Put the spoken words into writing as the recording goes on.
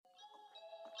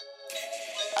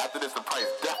After this, the price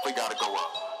definitely gotta go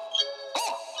up.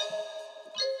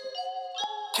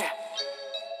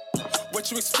 What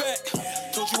you expect?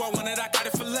 Told you I wanted, I got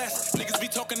it for less. Niggas be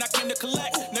talking, I came to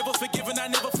collect. Never forgiven, I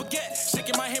never forget.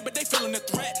 Shaking my hand, but they feeling the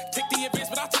threat. Take the advance,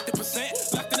 but I'll take the percent.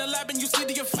 Locked in the lab and you see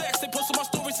the effects. They post on my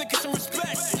stories and get some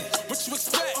respect. What you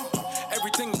expect?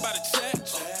 Everything about a check.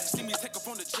 See me take up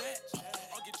on the jet.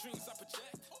 All your dreams I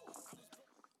project.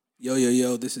 Yo,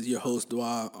 this is your host,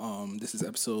 Dwa. This is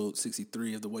episode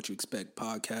 63 of the What You Expect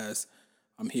podcast.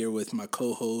 I'm here with my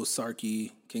co-host,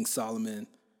 Sarky, King Solomon,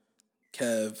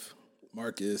 Kev,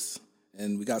 Marcus,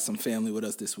 and we got some family with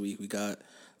us this week. We got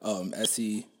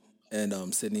Essie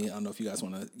and Sydney. I don't know if you guys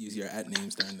want to use your at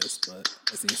names during this, but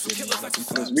Essie and Sydney got some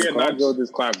claps. We are not good with this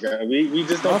clap, guys. We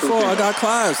just don't. My fault, I got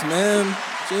claps, man.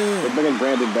 Chill. We're bringing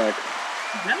Brandon back.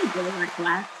 That was good with my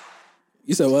class.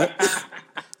 You said what?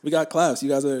 We got claps. You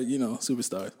guys are,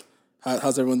 superstars.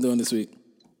 How's everyone doing this week?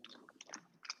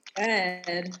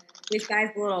 Good.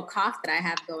 Besides the little cough that I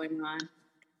have going on.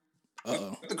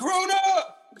 Uh-oh. The corona!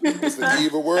 It's the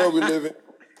evil world we live in.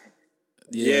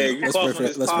 Yeah, let's pray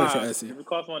for Essie. If we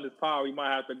cough on this pod, we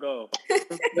might have to go.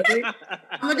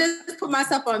 I'm going to just put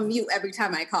myself on mute every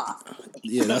time I cough.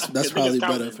 Yeah, that's probably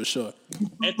better for sure.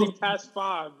 Anything past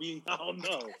 5, I don't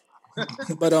know.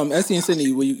 But Essie and Sydney,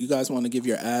 you guys want to give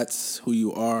your ats, who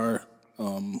you are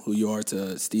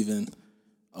to Steven,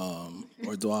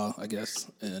 or Dwa, I guess.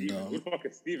 And We're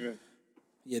fucking Steven.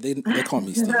 Yeah, they call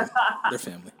me Steven. They're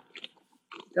family.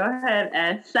 Go ahead,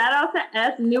 S. Shout out to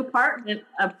S. New apartment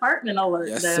alert.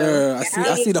 Yes, though. sir.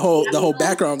 I see the whole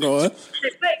background going.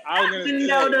 You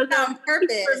know those on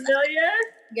purpose. Familiar?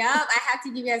 Yep, I have to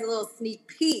give you guys a little sneak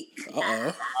peek.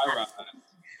 Uh-oh.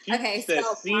 Okay, Says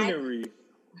so scenery.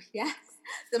 Yes.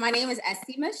 So my name is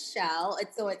Essie Michelle.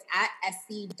 It's at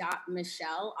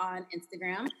essie.michelle on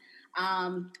Instagram.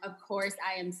 Of course,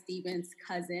 I am Steven's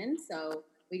cousin, so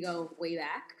we go way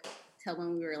back till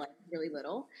when we were like really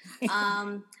little.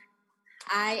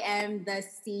 I am the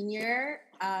senior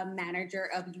manager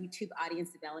of YouTube audience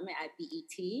development at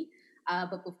BET.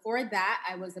 But before that,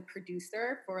 I was a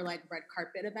producer for like red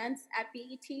carpet events at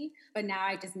BET. But now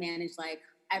I just manage like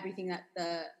everything that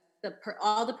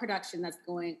all the production that's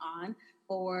going on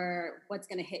for what's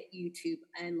going to hit YouTube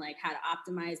and like how to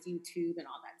optimize YouTube and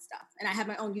all that stuff. And I have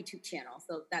my own YouTube channel,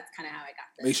 so that's kind of how I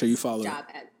got the Make sure you follow job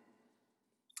at.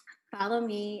 Follow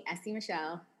me, Essie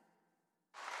Michelle.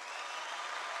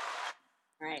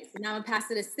 All right, so now I'm going to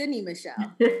pass it to Sydney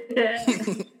Michelle.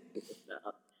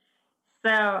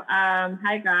 So,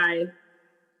 hi guys.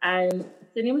 I'm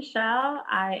Sydney Michelle.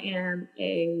 I am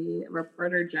a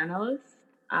reporter journalist.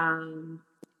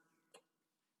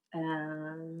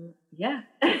 Yeah.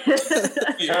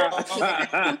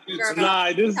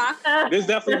 Nah, there's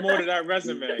definitely more to that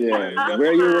resume. Yeah,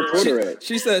 where are you a reporter at?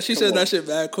 She said that shit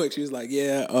bad quick. She was like,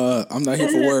 "Yeah, I'm not here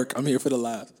for work. I'm here for the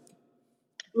laugh."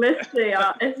 Listen,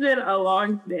 it's been a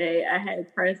long day. I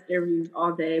had press interviews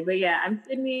all day, but yeah, I'm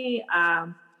Sydney.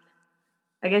 I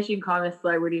guess you can call me a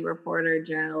celebrity reporter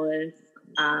journalist.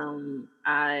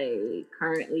 I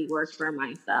currently work for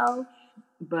myself,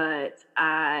 but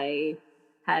I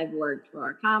have worked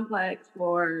for Complex,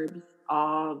 Forbes,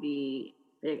 all the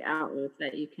big outlets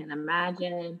that you can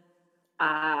imagine.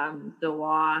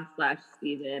 Dwa /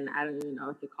 Steven, I don't even know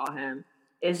what to call him,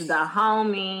 is the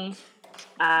homie.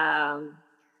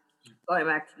 Going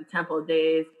back to the Temple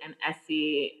days, and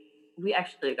Essie, we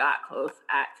actually got close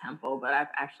at Temple, but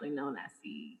I've actually known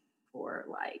Essie for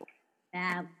like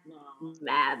mad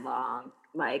long,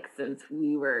 like since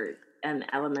we were in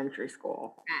elementary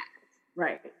school.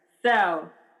 Right. So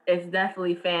it's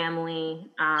definitely family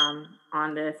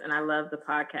on this, and I love the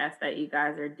podcast that you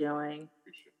guys are doing.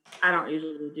 I don't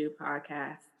usually do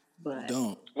podcasts, but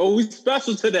Don't. Oh, we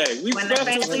special today. We when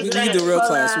special. We can do real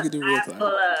class. We can do real class.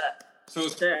 So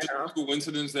it's just a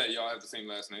coincidence that y'all have the same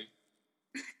last name?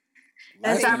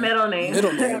 That's our middle name.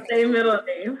 Same middle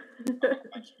name.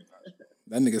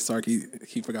 That nigga Sarky,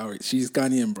 he forgot where she's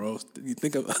Ghanaian, bro. You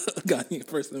think of a Ghanaian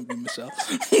person would be Michelle.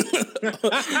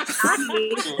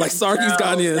 Like Sarky's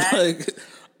Ghanaian.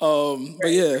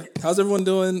 But yeah, how's everyone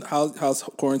doing? How's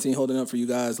quarantine holding up for you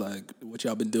guys? Like, what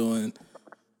y'all been doing?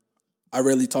 I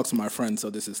rarely talk to my friends, so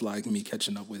this is like me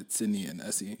catching up with Sydney and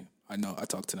Essie. I know I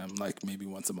talk to them like maybe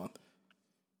once a month.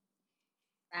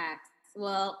 Facts.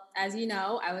 Well, as you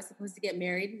know, I was supposed to get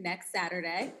married next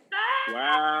Saturday.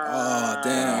 Wow. Oh,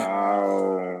 damn.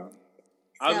 Wow.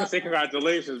 I was going to say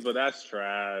congratulations, but that's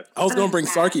trash. I was going to bring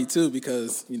Sarky, too,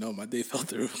 because, my day fell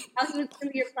through. I was going to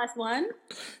be your plus one.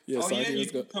 Yeah, Oh, Sarky yeah, you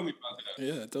was good. told me about that.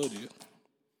 Yeah, I told you.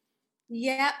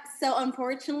 Yep. So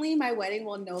unfortunately, my wedding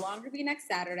will no longer be next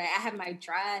Saturday. I have my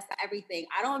dress, everything.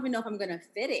 I don't even know if I'm going to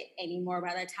fit it anymore by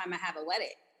the time I have a wedding.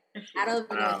 I don't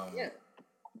even know what to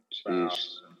do. Wow.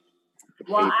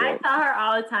 Well, I tell her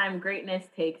all the time, greatness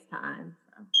takes time.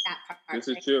 So. That part. This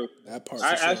is true. That part.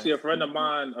 Actually, a friend of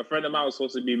mine was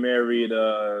supposed to be married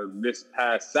this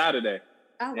past Saturday.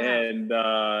 Oh, wow. And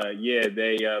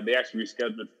they actually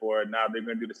rescheduled for it. Now they're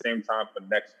going to do the same time for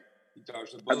next year.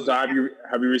 So have you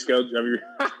rescheduled?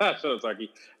 Shut up, Saki.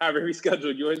 Have you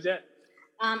rescheduled yours yet?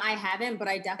 I haven't, but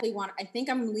I definitely want. I think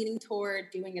I'm leaning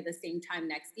toward doing it the same time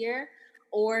next year,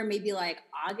 or maybe like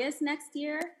August next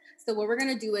year. So what we're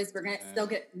gonna do is we're gonna still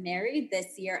get married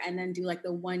this year, and then do like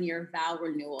the 1 year vow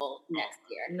renewal next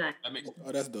year. Nice.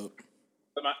 Oh, that's dope.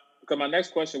 Because my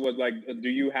next question was like, do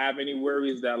you have any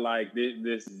worries that like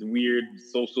this weird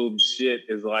social shit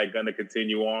is like gonna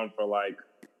continue on for like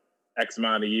X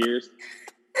amount of years?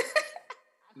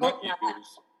 Not years.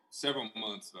 Several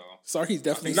months, though. Sarky's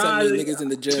definitely sending niggas in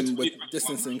the gym with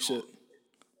distancing shit.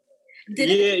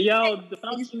 The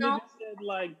foundation niggas said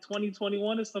like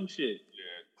 2021 or some shit.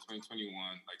 Yeah, 2021,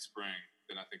 like spring.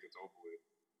 Then I think it's over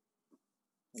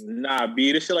with. Nah,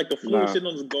 B, this shit like the flu shit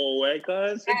doesn't go away,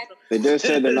 cuz. They just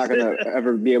said they're not gonna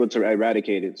ever be able to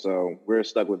eradicate it, so we're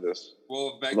stuck with this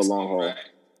for the long haul. Right?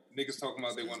 Niggas talking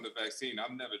about they want the vaccine.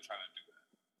 I'm never trying to do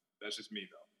that. That's just me,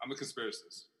 though. I'm a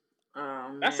conspiracist.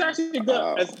 That's actually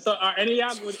good. So, are any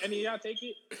of y'all take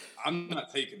it? I'm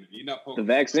not taking it. You're not poking.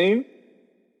 The vaccine?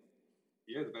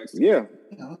 Yeah, the vaccine. Yeah.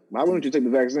 Why wouldn't you take the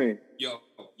vaccine? Yo,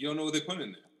 you don't know what they put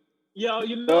in there. Yo,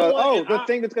 you know what? The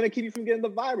thing that's gonna keep you from getting the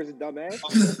virus, dumbass.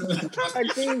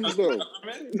 Vaccines, though.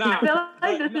 I feel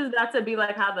like this is about to be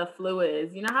like how the flu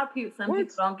is. You know how some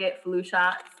people don't get flu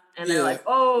shots, and they're like,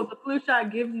 "Oh, the flu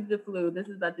shot gives you the flu." This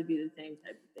is about to be the same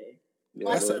type of thing.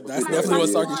 Yeah, that's definitely what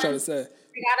Sarky's trying to say.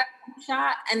 They got a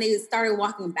shot and they started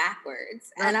walking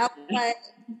backwards, and I was like,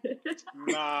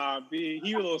 "Nah, B,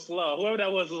 he was a little slow. Whoever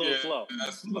that was a little slow."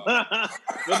 That's slow.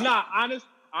 But nah,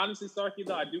 honestly, Sarky,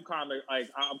 though, I do kind of like.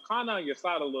 I'm kind of on your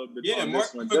side a little bit on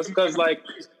this one, just because, like,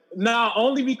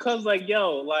 only because, like,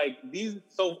 these.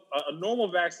 So a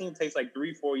normal vaccine takes like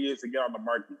 3-4 years to get on the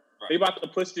market. Right. They about to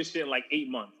push this shit in like 8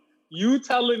 months. You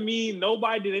telling me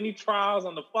nobody did any trials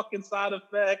on the fucking side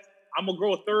effects? I'm gonna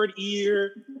grow a third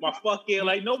ear. My fucking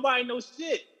nobody knows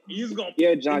shit. You just gonna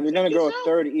John, you're gonna grow a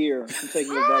third ear from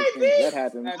taking the vaccine. That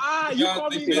happens. You call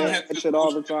me that shit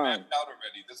all the time. Out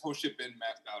already. This whole shit been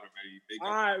mapped out already.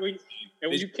 All right,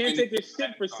 and when you can't take this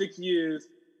shit for 6 years,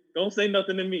 don't say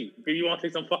nothing to me because you want to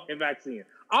take some fucking vaccine.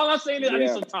 All I'm saying is I need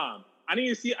some time. I need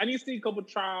to see a couple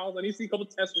trials. I need to see a couple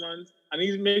test runs. I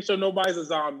need to make sure nobody's a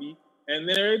zombie. And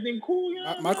then everything cool, you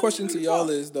know? My question to y'all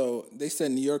is, though, they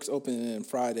said New York's opening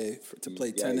Friday to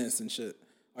play tennis and shit.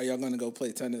 Are y'all going to go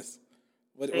play tennis?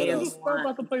 What else? I'm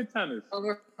about to play tennis. I'm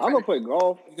going to play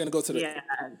golf. You're going to go to the... Yeah.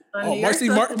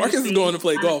 Marcus is going to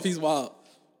play golf. He's wild.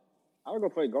 I'm going to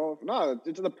go play golf. No,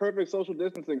 it's the perfect social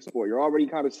distancing sport. You're already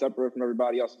kind of separate from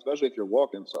everybody else, especially if you're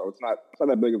walking. So it's not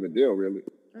that big of a deal, really.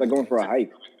 It's like going for a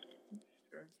hike.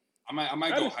 I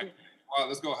might go hiking. Wow,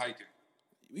 let's go hiking.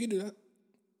 We can do that.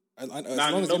 As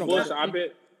long as no bullshit. I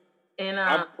bet. In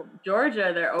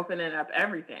Georgia, they're opening up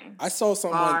everything. I saw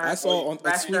I saw on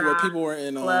a tweet where people were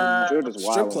in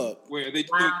strip club. Wait, are they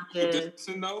doing social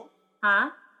distancing though? Huh?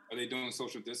 Are they doing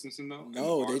social distancing though?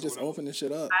 No, they just opening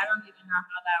shit up. I don't even know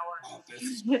how that works. Oh, this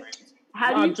is crazy.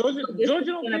 How do you Georgia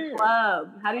don't in a care.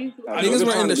 club? How do you? Niggas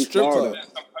were in the strip club.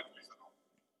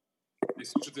 They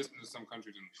social distance in some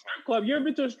countries. In the strip club. You ever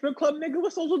been to a strip club, nigga?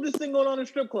 What social distancing going on in a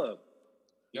strip club?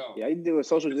 Yo, yeah, you do a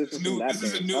social distancing. This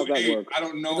is a new age. I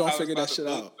don't know. We're gonna figure that shit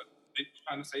out. They're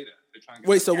trying to say that. They're trying to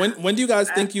Wait, so when do you guys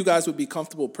think you guys would be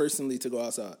comfortable personally to go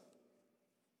outside?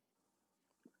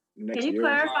 Can you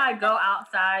clarify go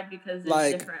outside because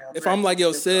it's different? If I'm like,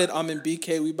 yo, Sid, I'm in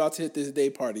BK, we about to hit this day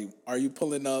party. Are you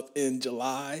pulling up in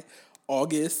July,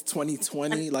 August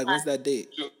 2020? Like, what's that date?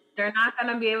 They're not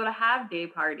going to be able to have day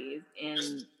parties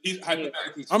in.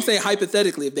 I'm saying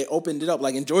hypothetically, if they opened it up,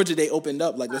 like in Georgia, they opened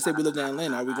up. Like, let's say we live in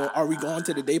Atlanta, are we going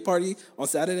to the day party on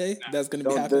Saturday? That's going to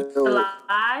be happening.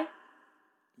 July.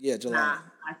 Yeah, July. Nah,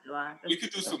 not July. We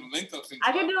could do some link ups.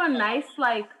 I could do a nice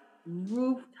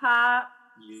rooftop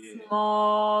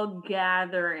small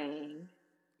gathering.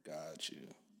 Got you.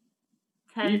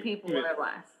 10 people or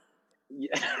less.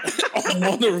 Yeah.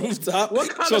 On the rooftop. What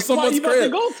kind of spot you about to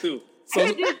go to? I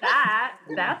could do that.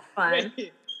 That's fun.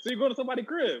 So you go to somebody's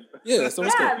crib? Yeah,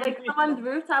 someone's crib. Like someone's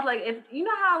rooftop. Like if you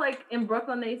know how like in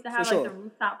Brooklyn they used to have the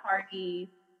rooftop parties,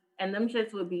 and them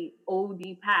shits would be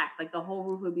OD packed. Like the whole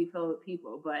roof would be filled with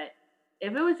people. But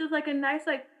if it was just like a nice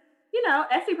you know,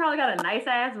 Essie probably got a nice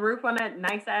ass roof on that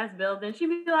nice ass building. She'd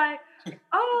be like,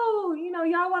 "Oh, you know,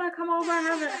 y'all want to come over and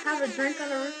have a drink on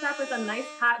the rooftop? It's a nice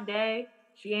hot day."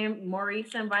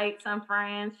 Maurice invites some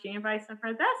friends. She invites some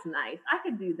friends. That's nice. I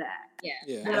could do that.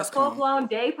 Yeah. But a full-blown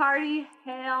day party?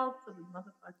 Hell to the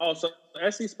motherfucker. Oh, so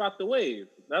Essie spot the wave.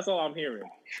 That's all I'm hearing.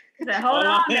 He said, hold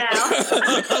on now.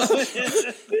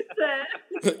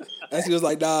 Essie was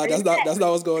like, nah, that's not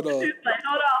what's going on. He's like,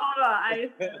 hold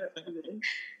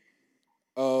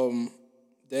on.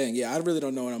 Dang, yeah, I really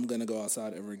don't know when I'm gonna go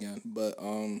outside ever again. But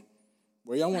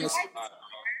where y'all want to?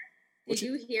 Did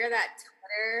you hear that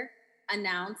Twitter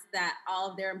announced that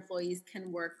all of their employees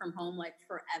can work from home like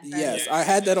forever? Yes, I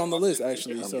had that on the list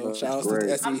actually. So shout out to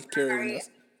Essie carrying us.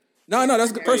 No,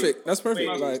 that's perfect. That's perfect.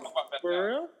 Wait, like, for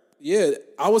real? Yeah,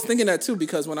 I was thinking that too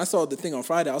because when I saw the thing on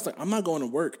Friday, I was like, I'm not going to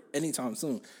work anytime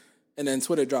soon. And then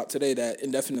Twitter dropped today that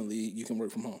indefinitely you can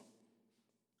work from home.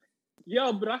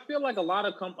 Yo, but I feel like a lot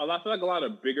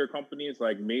of bigger companies,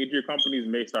 like major companies,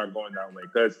 may start going that way.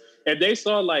 Because if they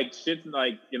saw like shit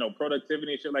like, you know,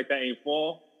 productivity and shit like that ain't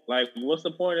fall, like what's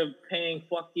the point of paying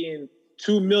fucking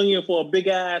 $2 million for a big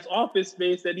ass office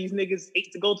space that these niggas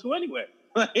hate to go to anyway?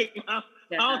 Like, I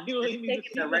don't really need to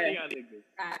see money on niggas.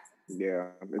 Yeah,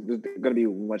 there's going to be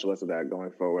much less of that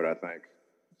going forward, I think.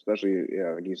 Especially,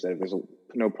 yeah, like you said, if there's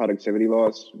no productivity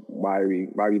loss, why are we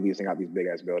leasing out these big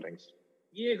ass buildings?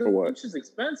 Yeah, because it's just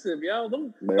expensive, yo.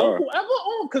 Whoever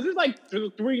own, because there's like 3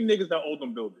 niggas that own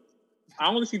them buildings. I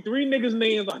only see 3 niggas'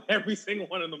 names on every single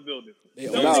one of them buildings.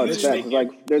 No, it's that.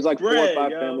 There's like 4 or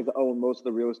 5 families that own most of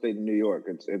the real estate in New York.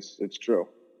 It's true.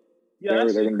 Yeah,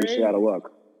 they're going to be shit out of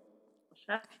luck.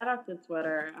 Shout out to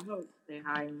Twitter. I hope they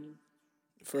hire me.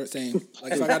 For saying,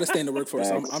 like, if I got to stay in the workforce,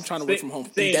 I'm trying to work from home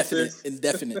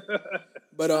indefinite.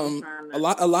 But a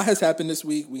lot has happened this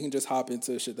week. We can just hop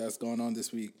into shit that's going on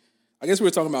this week. I guess we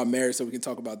were talking about marriage, so we can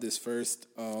talk about this first.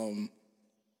 You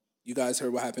guys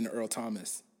heard what happened to Earl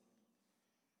Thomas?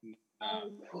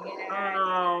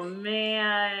 Oh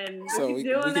man! So we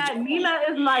doing that? Nina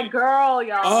is my girl,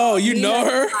 y'all. Oh, you Nina know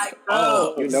her?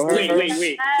 Oh, you know her?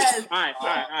 Wait. Yes. All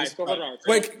right. So hold on.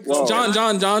 Wait, John.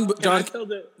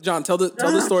 Tell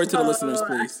the story to the listeners,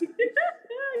 please.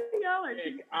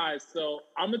 All right, so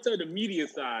I'm gonna tell the media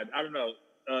side. I don't know.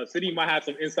 City might have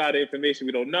some insider information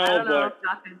we don't know. I don't know but if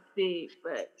I can speak,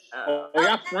 but we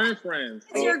got friends.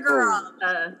 It's your girl.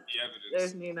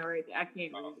 There's Nina right there. I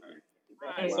can't read it.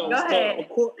 Right, Go ahead.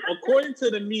 According to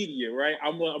the media, right?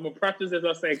 I'm gonna preface this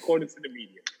by saying according to the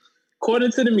media.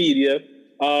 According to the media,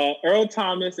 Earl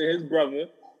Thomas and his brother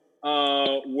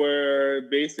were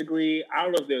basically, I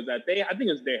don't know if they was at I think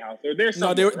it was their house or their.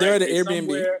 No, they're at an Airbnb.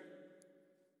 Somewhere.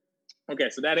 Okay,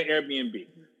 so that an Airbnb.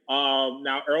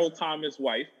 Now Earl Thomas'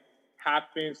 wife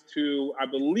happens to, I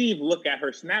believe, look at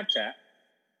her Snapchat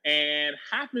and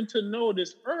happened to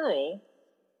notice Earl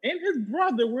and his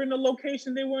brother were in the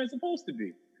location they weren't supposed to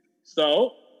be.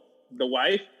 So the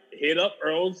wife hit up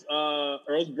Earl's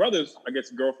brother's, I guess,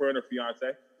 girlfriend or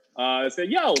fiance, and said,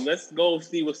 "Yo, let's go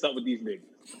see what's up with these niggas."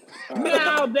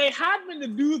 Now they happened to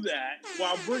do that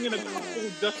while bringing a couple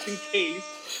just in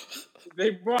case. They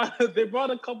brought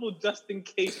a couple just in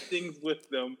case things with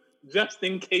them, just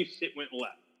in case shit went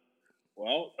left.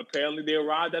 Well, apparently they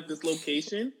arrived at this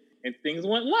location and things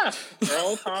went left.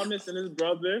 Earl Thomas and his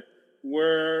brother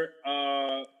were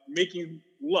making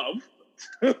love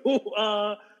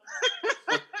to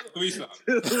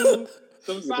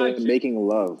some side chick. Making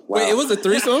love. Wow. Wait, it was a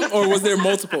threesome or was there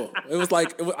multiple? It was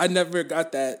like I never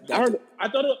got that. I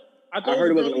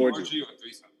heard it was an orgy.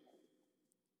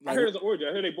 I heard it was an orgy.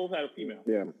 I heard they both had a female.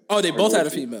 Yeah. Oh, they both had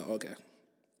a female. Okay,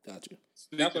 got you.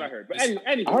 That's what I heard. But anyway,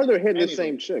 I heard they're hitting the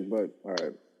same chick. But all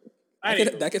right.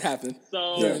 That could happen.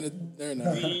 So,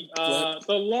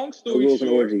 so long story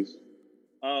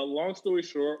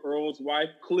short, Earl's wife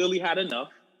clearly had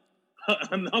enough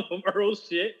of Earl's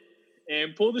shit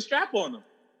and pulled the strap on him.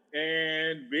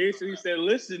 And basically said,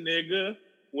 "Listen, nigga,"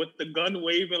 with the gun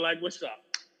waving like, "What's up?"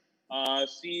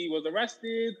 She was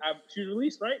arrested. She was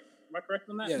released, right? Am I correct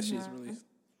on that? Yeah, she's released.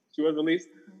 She was released.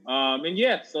 And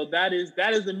yeah, so that is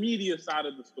the media side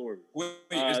of the story. Wait,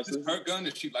 is this her gun?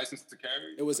 Is she licensed to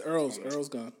carry? It was Earl's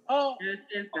gun. Oh,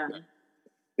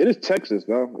 it is Texas,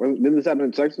 though. Didn't this happen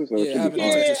in Texas? Or yeah,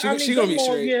 Texas. She gonna be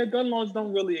straight. Yeah, gun laws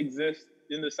don't really exist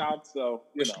in the South, so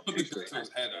you know.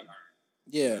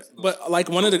 Yeah, but like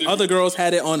one of the other girls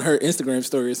had it on her Instagram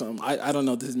story or something. I don't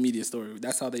know. This is media story.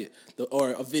 That's how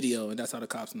or a video, and that's how the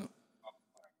cops know.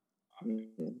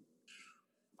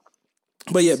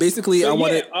 But yeah, basically, So, I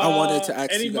wanted to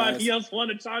ask you guys. Anybody else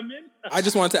want to chime in? I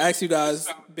just wanted to ask you guys,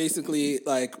 basically,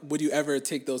 like, would you ever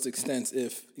take those extents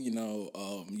if you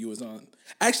was on?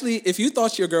 Actually, if you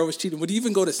thought your girl was cheating, would you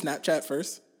even go to Snapchat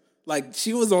first? Like,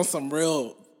 she was on some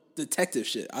real detective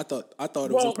shit. I thought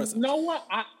it was impressive. You know what?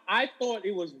 I thought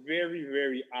it was very,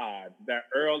 very odd that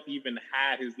Earl even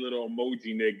had his little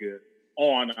emoji nigga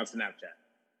on Snapchat.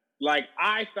 Like,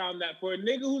 I found that for a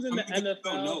nigga who's in the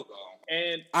NFL,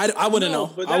 and I wouldn't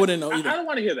know. I wouldn't know either. I don't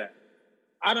want to hear that.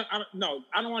 I don't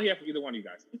want to hear from either one of you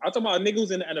guys. I'm talking about a nigga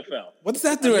who's in the NFL. What does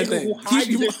that do? A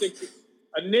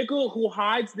nigga who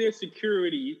hides their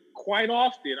security quite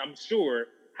often, I'm sure,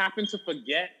 happened to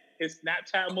forget his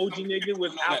Snapchat emoji nigga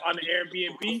was out on the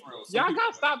Airbnb. Y'all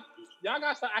gotta stop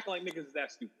acting like niggas is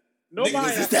that stupid.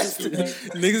 Nobody is that stupid.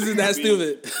 Niggas is that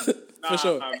stupid. For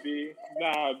sure.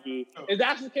 Nah, B. If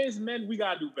that's the case, men, we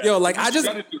gotta do better. Yo, like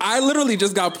I literally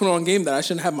just got put on game that I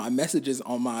shouldn't have my messages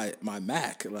on my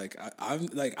Mac. Like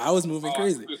I was moving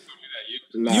crazy.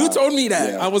 You told me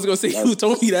that. Yeah. I was gonna say you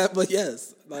told me that, but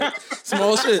yes, like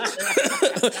small shit,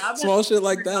 small shit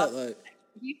like that. Like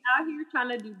you out here trying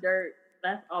to do dirt.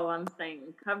 That's all I'm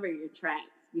saying. Cover your tracks,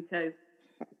 because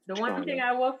the one thing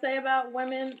I will say about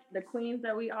women, the queens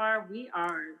that we are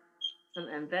some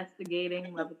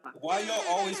investigating motherfuckers. Why y'all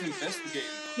always investigating?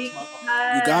 You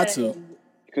got to.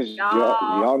 Because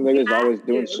y'all niggas always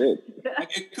doing shit.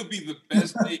 Like, it could be the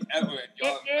best day ever, and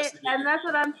y'all and that's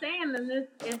what I'm saying. And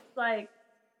it's like,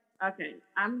 okay,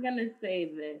 I'm gonna say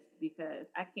this because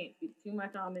I can't speak too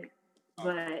much on it,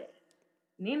 but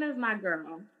Nina's my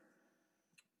girl,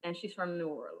 and she's from New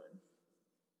Orleans.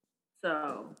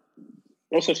 So.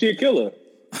 So she a killer.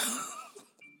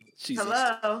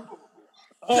 Hello.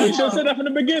 Oh, you should have said that from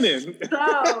the beginning.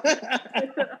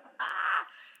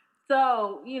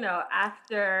 So,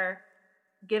 after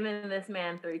giving this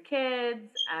man 3 kids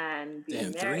and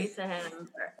being married to him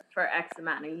for X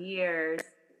amount of years,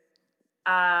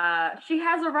 she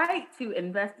has a right to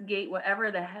investigate whatever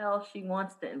the hell she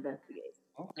wants to investigate.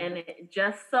 Okay. And it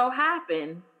just so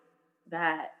happened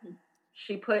that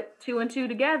she put 2 and 2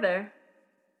 together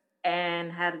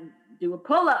and had to do a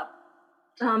pull-up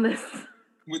on this.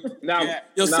 Sid,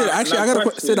 actually,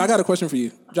 I got a question for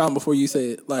you, John. Before you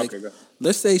say it, like,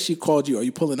 let's say she called you. Are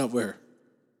you pulling up with her?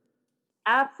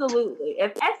 Absolutely.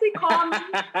 If Essie called me,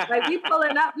 like we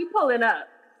pulling up.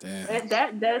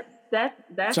 Damn.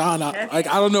 That's John. I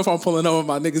don't know if I'm pulling up with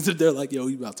my niggas if they're like, yo,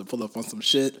 you about to pull up on some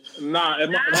shit. Nah, my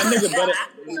nigga better. I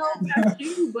don't know about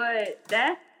you, but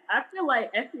I feel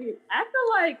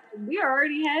like we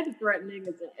already had to threaten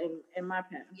niggas in my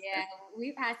past. Yeah,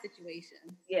 we've had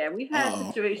situations. Yeah, we've had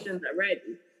situations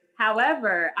already.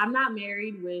 However, I'm not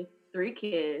married with 3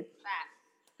 kids,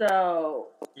 so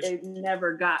it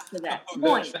never got to that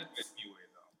point.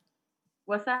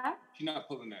 What's that? She's not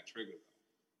pulling that trigger.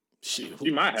 She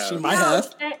might have. She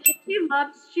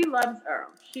loves Earl.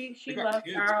 She loves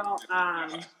Earl.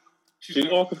 She's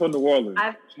also from New Orleans.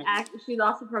 She's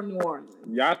also from New Orleans.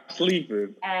 Y'all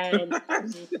sleeping. And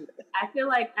I feel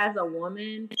like as a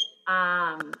woman,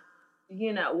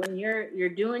 when you're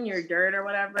doing your dirt or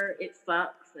whatever, it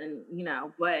sucks, and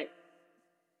but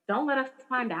don't let us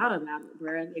find out about it,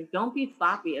 bro. Like, don't be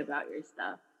sloppy about your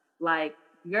stuff. Like,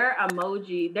 your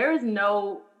emoji, there is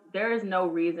no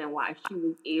reason why she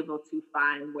was able to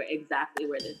find exactly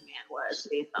where this man was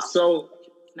based off. So,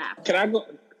 can I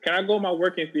go my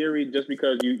working theory, just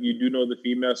because you do know the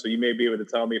female, so you may be able to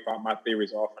tell me if my theory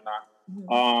is off or not.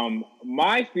 Mm-hmm.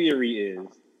 My theory is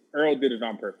Earl did it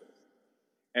on purpose.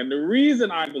 And the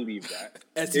reason I believe that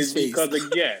is because,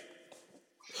 again,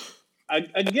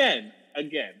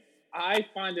 I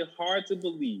find it hard to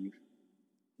believe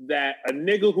that a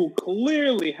nigga who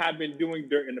clearly had been doing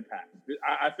dirt in the past,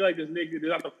 I feel like this is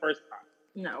not the first time.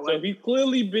 No. So if he's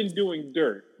clearly been doing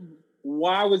dirt,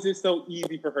 why was it so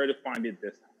easy for her to find it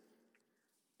this time?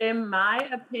 In my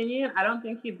opinion, I don't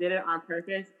think he did it on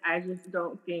purpose. I just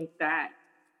don't think that.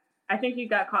 I think he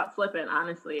got caught slipping,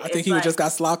 honestly. I think he just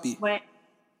got sloppy.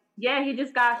 He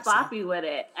just got sloppy with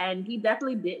it. And he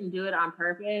definitely didn't do it on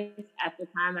purpose. At the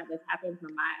time that this happened,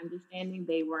 from my understanding,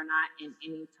 they were not in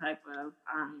any type of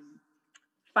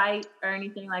fight or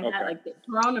anything like that, like the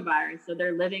coronavirus. So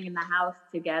they're living in the house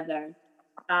together.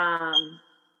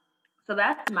 So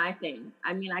that's my thing.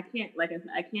 I mean, I can't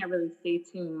really say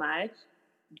too much,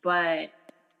 but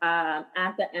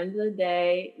at the end of the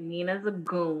day, Nina's a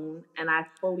goon, and I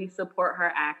fully support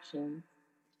her actions.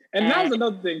 And that's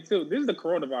another thing too. This is the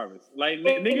coronavirus. Like,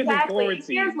 niggas in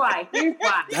quarantine. Here's why.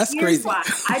 That's crazy. Why.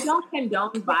 I don't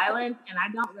condone violence, and I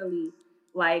don't really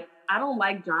I don't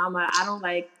like drama. I don't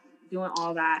like doing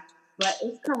all that. But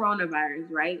it's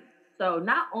coronavirus, right? So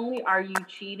not only are you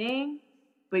cheating,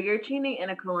 but you're cheating in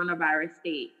a coronavirus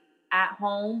state at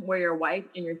home where your wife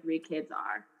and your 3 kids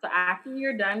are. So after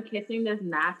you're done kissing this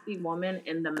nasty woman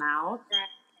in the mouth,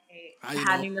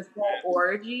 having this whole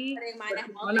orgy, the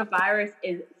coronavirus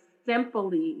is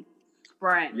simply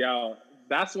spread. Yo,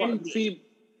 that's what. See,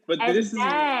 but and this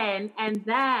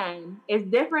then it's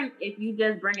different if you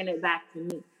just bringing it back to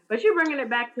me. But you're bringing it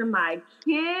back to my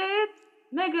kids,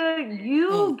 nigga.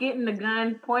 You getting the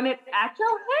gun pointed at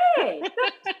your head,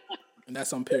 and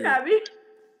that's on period.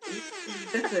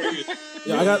 Listen,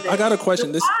 yeah, I got a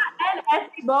question. This and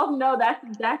Essie both know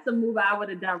that's a move I would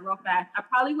have done real fast. I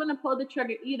probably wouldn't have pulled the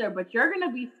trigger either, but you're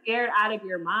gonna be scared out of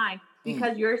your mind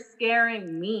because you're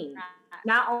scaring me.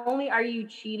 Not only are you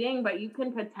cheating, but you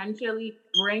can potentially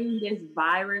bring this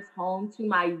virus home to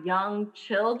my young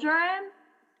children.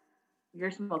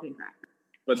 You're smoking crack.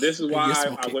 But this is why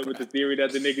I went with the theory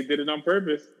that the nigga did it on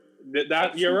purpose.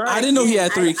 That you're right. I didn't know he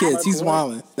had 3 kids. He's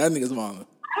wilding. That nigga's wilding.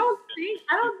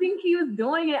 I don't think he was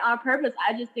doing it on purpose.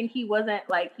 I just think he wasn't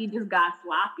he just got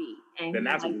sloppy and he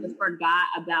just forgot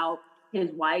about his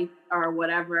wife or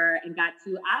whatever and got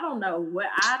to I don't know what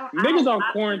niggas on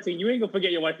quarantine. You ain't gonna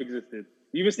forget your wife existed.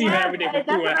 You been seeing her every day for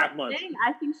 2.5 months.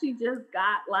 I think she just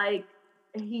got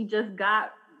he just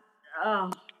got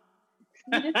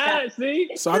see.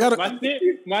 So I got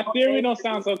my theory don't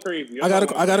sound so crazy. I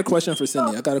got a question for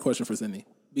Sydney.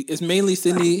 It's mainly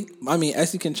Sydney. I mean,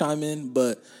 Essie can chime in,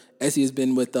 but Essie has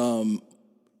been with I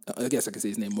guess I can say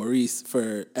his name, Maurice,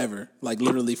 forever,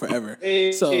 literally forever.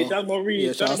 Hey, shout out Maurice.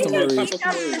 Yeah, shout out to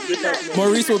Maurice.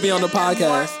 Maurice will be on the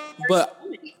podcast, but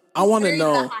I want to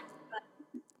know.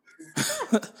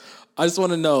 I just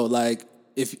want to know,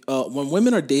 if when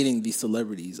women are dating these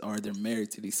celebrities or they're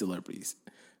married to these celebrities,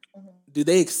 do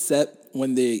they accept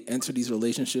when they enter these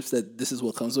relationships that this is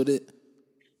what comes with it?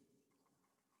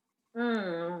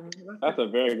 That's a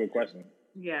very good question.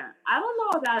 Yeah, I don't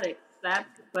know about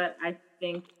accept, but I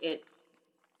think it's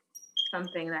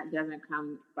something that doesn't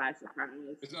come by surprise.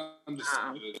 It's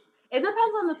understood. It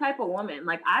depends on the type of woman.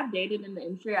 I've dated in the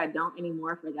industry. I don't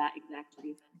anymore for that exact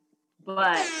reason.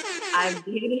 But I've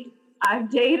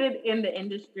dated in the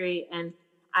industry, and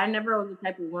I never was the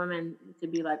type of woman to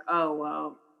be like, oh,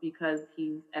 well, because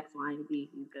he's X, Y, and Z,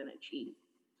 he's going to cheat.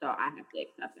 So I have to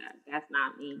accept that. That's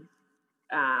not me.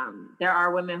 There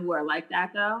are women who are like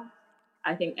that, though.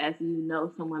 I think, as you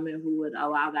know, some women who would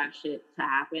allow that shit to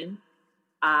happen.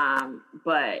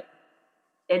 But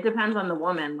it depends on the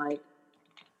woman.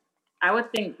 I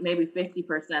would think maybe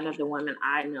 50% of the women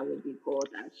I know would be cool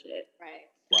with that shit. Right.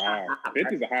 Wow,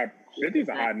 50's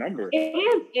a high number. It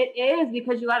is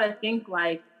because you got to think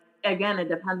again, it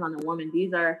depends on the woman.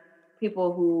 These are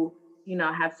people who,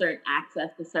 have certain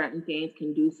access to certain things,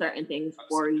 can do certain things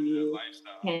for you,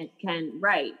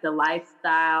 the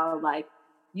lifestyle.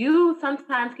 You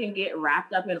sometimes can get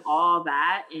wrapped up in all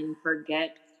that and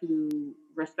forget to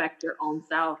respect your own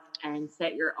self and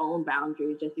set your own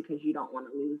boundaries just because you don't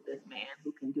want to lose this man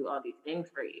who can do all these things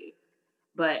for you.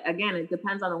 But again, it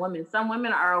depends on the woman. Some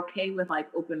women are okay with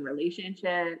open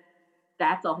relationships.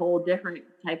 That's a whole different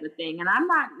type of thing. And I'm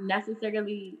not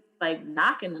necessarily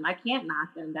knocking them. I can't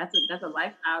knock them. That's a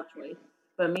lifestyle choice.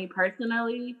 But me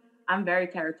personally, I'm very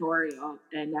territorial,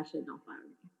 and that shit don't fly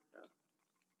with me. So.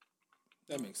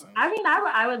 That makes sense. I mean,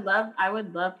 I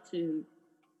would love to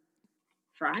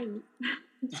try it.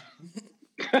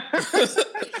 That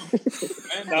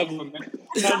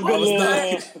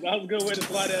was a good way to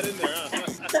slide that in there.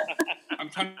 Huh? I'm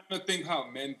trying to think how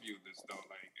men view this though,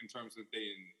 in terms of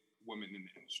dating women in the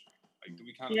industry. Do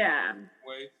we kind of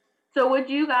way? So would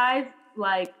you guys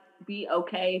be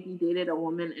okay if you dated a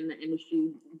woman in the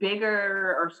industry,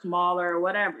 bigger or smaller or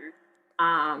whatever?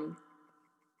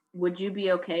 Would you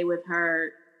be okay with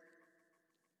her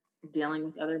dealing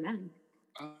with other men?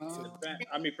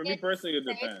 I mean, for me personally, it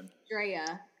depends.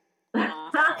 Drea.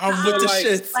 I'm with the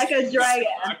shits. Like a Drea.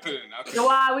 I couldn't.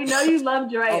 Wow, we know you love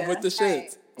Drea. I'm with the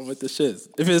shits. I'm with the shits.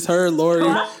 If it's her, Lori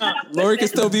can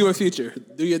still be with Future.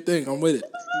 Do your thing. I'm with it.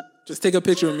 Just take a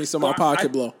picture of me so my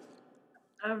pocket blow.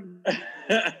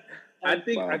 I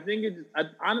think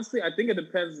it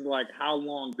depends how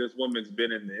long this woman's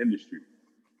been in the industry.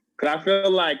 Cause I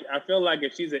feel like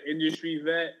if she's an industry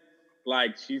vet,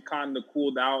 she's kind of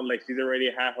cooled out, she's already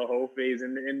had her whole phase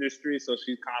in the industry, so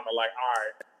she's kind of all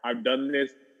right, I've done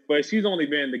this. But she's only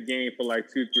been in the game for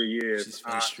 2-3 years.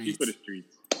 She's for the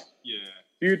streets. Yeah.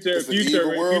 Future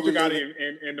got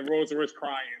in the Rolls Royce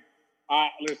crying.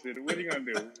 Listen, what are you gonna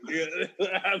do? I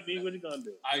mean, what are you gonna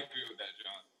do? I agree with that,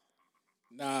 John.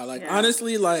 Nah,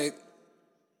 honestly,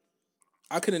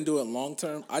 I couldn't do it long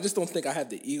term. I just don't think I have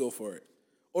the ego for it.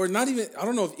 or not even. I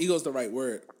don't know if ego is the right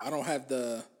word. I don't have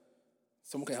the.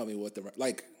 Someone can help me with the right.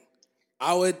 Like,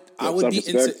 I would be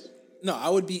I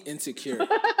would be insecure. Yeah,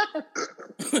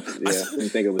 I didn't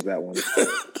think it was that one.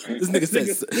 This nigga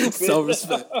says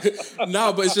self-respect.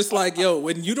 No, but it's just like, yo,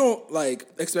 when you don't, like,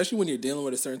 especially when you're dealing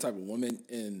with a certain type of woman,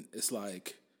 and it's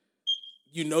like,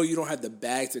 you know you don't have the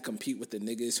bag to compete with the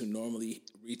niggas who normally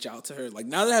reach out to her. Like,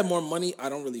 now that I have more money, I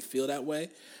don't really feel that way.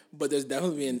 But there's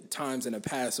definitely been times in the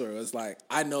past where it was like,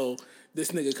 I know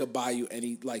this nigga could buy you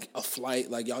a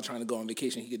flight, like y'all trying to go on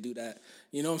vacation, he could do that.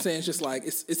 You know what I'm saying? It's just like,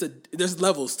 there's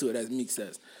levels to it, as Meek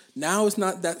says. Now it's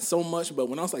not that so much, but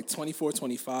when I was like 24,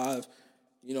 25,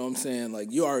 you know what I'm saying?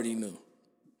 Like, you already knew.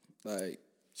 Like,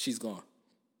 she's gone.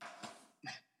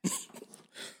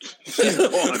 She's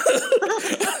gone.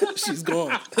 She's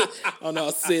gone. Oh no,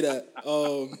 I'll say that.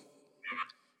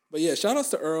 But yeah, shout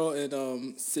outs to Earl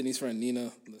and Sydney's friend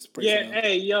Nina. Let's pray for them.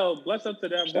 Hey, yo, bless up to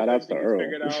them. Shout outs to Earl.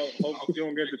 Figured out. Hope you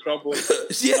don't get into trouble.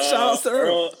 Shout outs to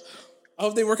Earl. I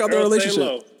hope they work out their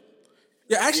relationship.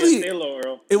 Yeah, actually, stay low,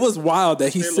 Earl. It was wild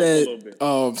that he said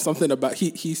something about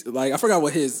he's like, I forgot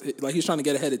what his, like, he was trying to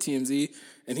get ahead of TMZ,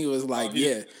 and he was like,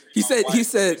 he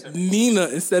said Nina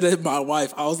instead of my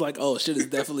wife. I was like, oh, shit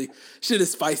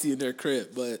is spicy in their crib,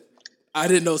 but I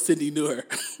didn't know Sydney knew her.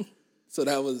 So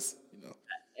that was,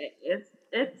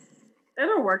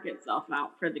 it'll work itself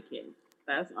out for the kids.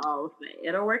 That's all I'll say.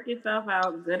 It'll work itself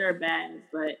out, good or bad,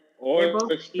 but or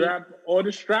the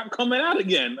strap coming out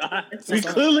again. We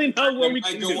clearly know what we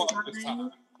can do.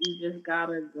 You just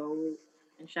gotta go.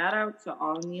 And shout out to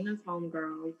all Nina's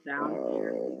homegirls down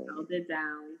here who held it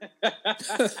down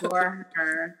for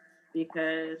her,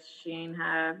 because she ain't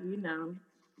have,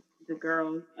 us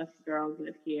girls up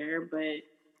here. But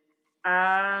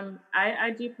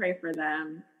I do pray for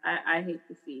them. I hate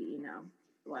to see,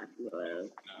 Black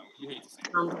love.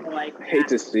 I hate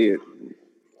to see it.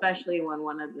 Especially when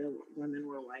one of the women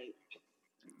were white.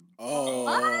 Oh,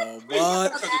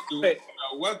 what?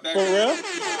 What? For real?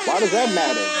 Why does that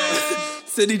matter?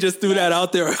 Sydney just threw that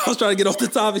out there. I was trying to get off the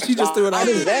top, and she just threw it out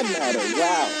there. Why does that matter?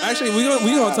 Wow. Actually, we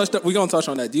gonna touch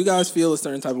on that. Do you guys feel a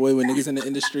certain type of way when niggas in the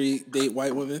industry date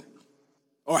white women,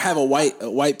 or have a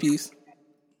white piece?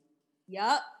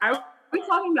 Yup. Are we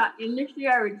talking about industry,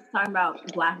 or are we just talking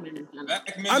about black men in general?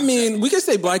 I mean, we can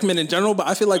say black men in general, but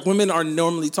I feel like women are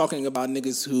normally talking about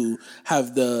niggas who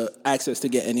have the access to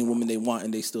get any woman they want,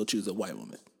 and they still choose a white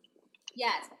woman.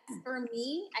 Yes. For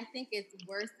me, I think it's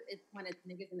worse when it's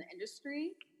niggas in the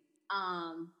industry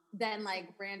than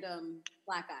like random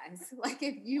black guys. Like,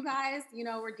 if you guys,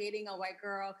 were dating a white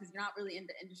girl because you're not really in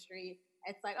the industry,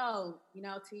 it's like, oh,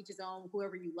 to each his own,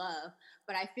 whoever you love.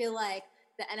 But I feel like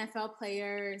the NFL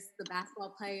players, the basketball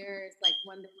players, like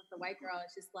when with the white girl,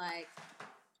 it's just like,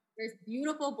 there's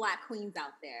beautiful black queens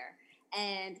out there.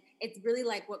 And it's really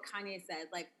like what Kanye said,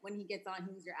 like when he gets on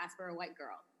Who's Your Ask for a White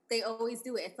Girl. They always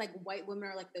do it. It's like white women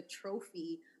are like the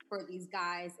trophy for these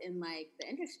guys in like the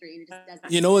industry. And it just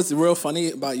doesn't. You know what's real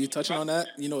funny about you touching on that?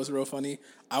 You know what's real funny?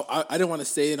 I didn't want to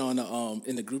say it on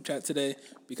in the group chat today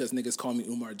because niggas call me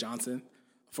Umar Johnson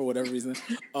for whatever reason.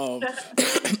 But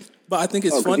I think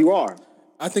it's funny. You are.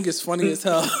 I think it's funny as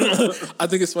hell. I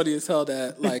think it's funny as hell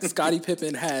that like Scottie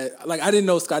Pippen had, like, I didn't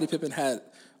know Scottie Pippen had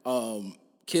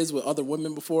kids with other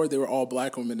women before. They were all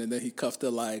black women, and then he cuffed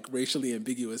to like racially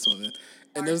ambiguous women.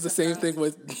 And there was the same thing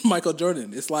with Michael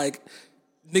Jordan. It's like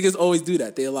niggas always do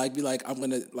that. They like be like, I'm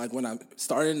gonna, like, when I'm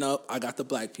starting up, I got the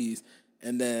black piece,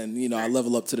 and then I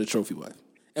level up to the trophy wife.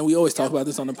 And we always talk about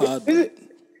this on the pod. But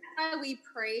we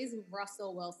praise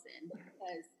Russell Wilson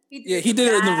because he did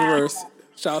it in the reverse.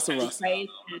 Shout out to Russ.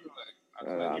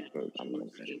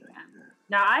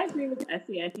 Now I agree with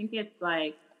Essie. I think it's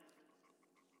like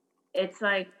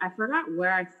I forgot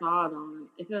where I saw it on.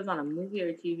 If it was on a movie or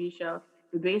a TV show,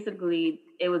 but basically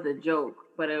it was a joke,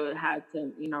 but it had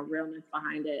some realness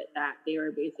behind it. That they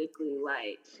were basically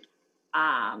like,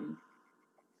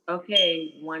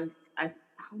 okay, oh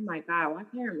my god, why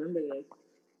can't I remember this?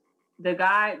 The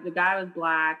guy was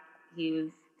black. He was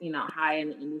high in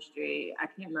the industry. I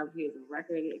can't remember if he was a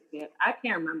record exec. I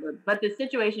can't remember. But the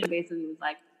situation basically was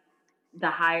like, the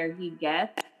higher he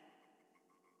gets,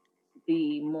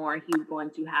 the more he's going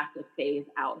to have to phase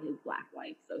out his black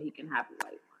wife so he can have a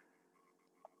white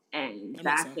one. And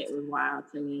that shit was wild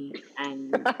to me.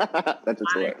 And that's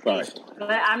just honestly,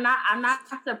 but I'm not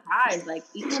surprised. Like,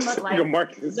 even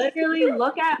literally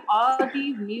look at all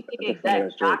these music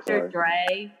execs, Dr.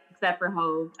 Dre, except for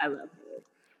Hov. I love Hov.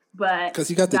 But because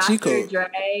he got the cheat code.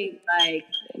 Dre, like,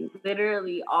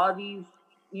 literally all these,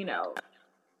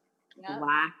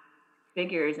 black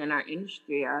figures in our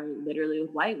industry are literally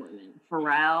white women.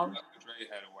 Pharrell. Dr. Dre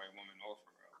had a white woman or Pharrell.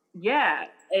 Yeah,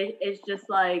 it's just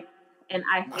like, and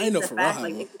I hate the fact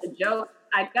like it's a joke.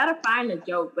 I gotta find a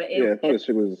joke, but I thought this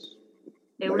shit was.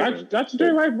 That's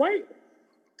Jay Life white.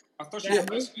 I thought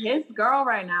his girl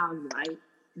right now is white.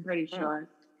 I'm pretty sure.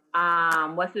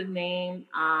 What's his name?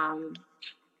 Oh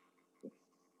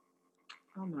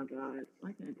my god,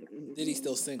 why can't I think of his name? Diddy's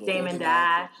still single. Damon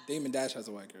Dash. Damon Dash has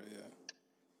a white girl.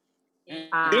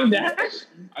 Damon Dash?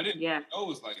 I didn't know it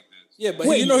was like this. Yeah, but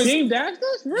wait, Damon Dash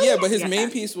does? Really? Yeah, but his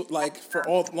main piece, like for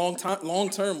all long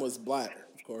term, was black,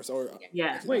 of course. Or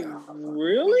wait,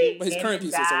 really? But his current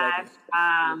piece is a white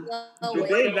girl.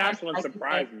 Damon Dash one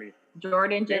surprised me.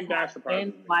 Jordan just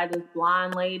happened by this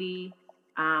blonde lady.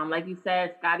 Like you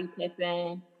said, Scottie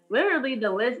Pippen. Literally,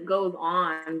 the list goes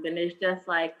on, and it's just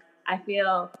like I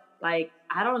feel like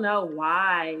I don't know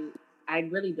why. I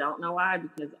really don't know why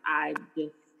because I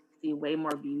just see way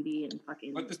more beauty in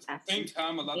fucking. But at the same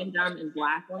time, a lot of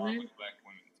black women.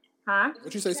 Huh?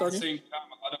 What you say, Sarky? At the same time,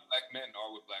 a lot of black men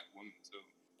are with black women too.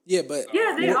 Yeah, but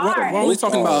they are. We're only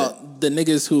talking about the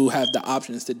niggas who have the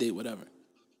options to date whatever.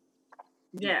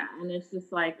 Yeah, and it's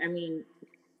just like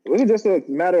was it just a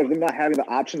matter of them not having the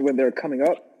option when they're coming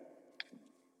up?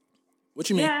 What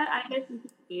you mean? Yeah, I guess you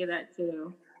could see that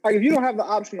too. Like if you don't have the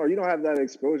option or you don't have that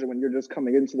exposure when you're just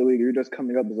coming into the league, or you're just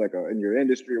coming up as like in your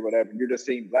industry or whatever, you're just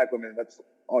seeing black women. That's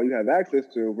all you have access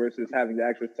to versus having the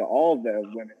access to all of the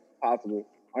women possible.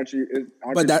 Aren't you?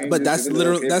 That's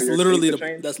literally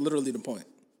the point.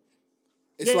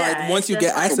 It's like once you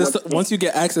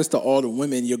get access to all the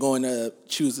women, you're going to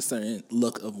choose a certain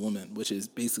look of woman, which is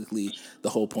basically the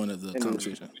whole point of the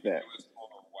conversation.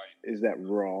 Is that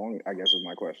wrong? I guess is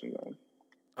my question then.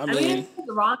 I mean,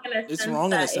 it's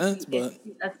wrong in a sense, but if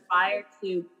you aspire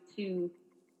to,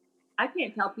 I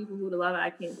can't tell people who to love. I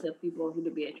can't tell people who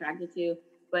to be attracted to.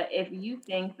 But if you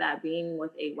think that being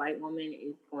with a white woman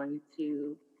is going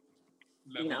to,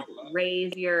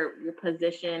 raise your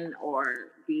position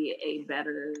or be a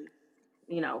better,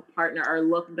 partner or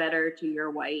look better to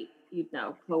your white,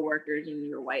 coworkers and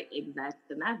your white execs,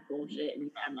 then that's bullshit.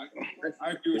 And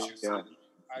I agree with you. Yeah.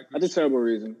 That's a terrible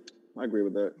reason. I agree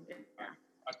with that.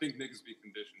 I think niggas be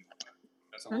conditioned.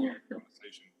 That's a whole other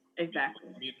conversation. Exactly.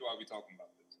 Me and Dwyer be talking about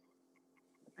this.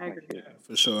 I agree. Yeah,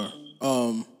 for sure.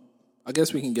 I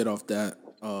guess we can get off that.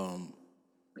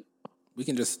 We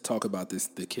can just talk about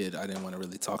the kid. I didn't want to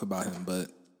really talk about him,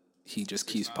 but he just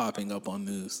keeps popping up on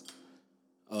news.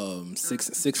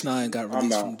 6ix9ine got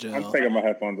released from jail. I'm taking my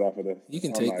headphones off of this. You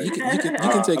can take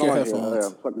your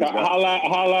headphones.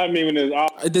 Holla at me when it's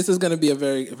off. This is going to be a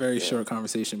very, very short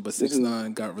conversation, but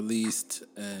 6ix9ine got released,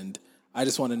 and I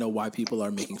just want to know why people are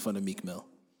making fun of Meek Mill.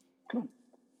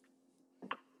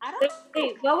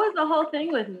 Wait, what was the whole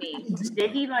thing with Meek?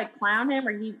 Did he clown him,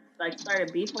 or he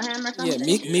started beef with him or something? Yeah,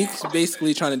 Meek's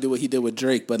basically trying to do what he did with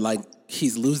Drake, but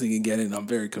he's losing again, and I'm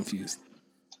very confused.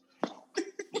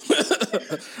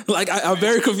 I'm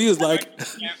very confused.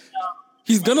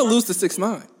 He's gonna lose to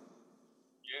 6ix9ine. Yeah,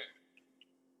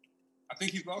 I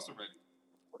think he's lost already.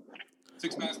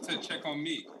 6ix9ine said, "Check on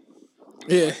me."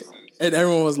 Yeah, and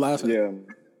everyone was laughing. Yeah.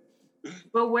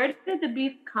 But where did the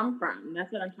beef come from?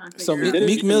 That's what I'm trying to figure out. So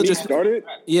Meek Mill just started.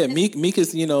 Yeah, Meek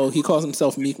is he calls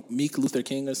himself Meek Luther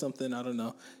King or something. I don't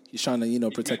know. He's trying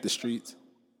to protect the streets.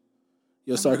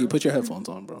 Yo, Sarky, put your headphones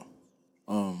on, bro.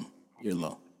 You're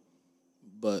low.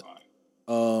 But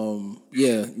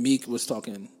yeah, Meek was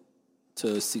talking to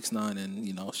 6ix9ine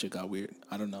and shit got weird.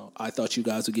 I don't know. I thought you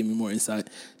guys would give me more insight.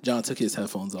 John took his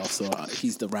headphones off, so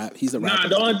he's the rapper. Nah,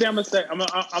 the only thing I'm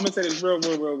gonna say this real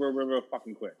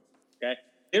fucking quick. Okay,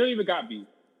 they don't even got beef.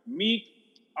 Meek,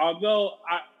 although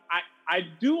I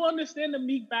do understand the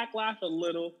Meek backlash a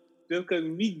little, just because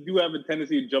Meek do have a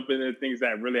tendency to jump into things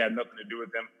that really have nothing to do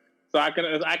with him. So I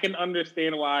can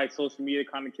understand why social media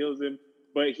kind of kills him,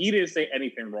 but he didn't say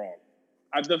anything wrong.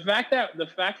 The fact that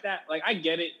I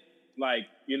get it,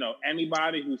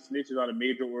 anybody who snitches on a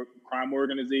major crime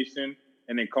organization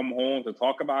and then come home to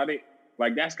talk about it,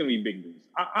 that's gonna be big news.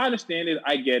 I understand it.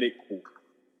 I get it. Cool.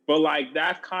 But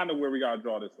that's kind of where we gotta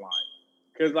draw this line,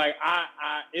 because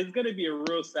it's gonna be a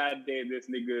real sad day if this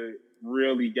nigga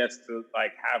really gets to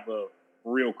have a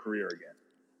real career again.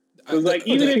 Because they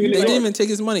didn't even take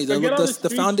his money. The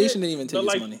foundation didn't even take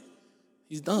his money.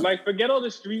 He's done. Forget all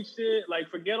the street shit.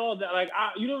 Forget all that.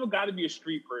 You don't got to be a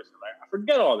street person.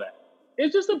 Forget all that.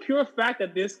 It's just a pure fact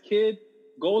that this kid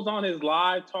goes on his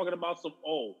live talking about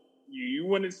you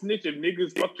wouldn't snitch if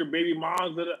niggas fucked your baby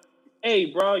moms. Hey,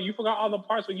 bro, you forgot all the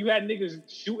parts where you had niggas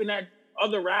shooting at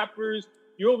other rappers.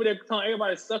 You over there telling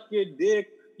everybody to suck your dick.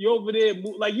 You over there,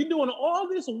 you doing all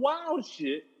this wild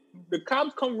shit. The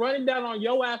cops come running down on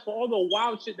your ass for all the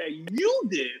wild shit that you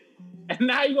did. And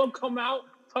now you're going to come out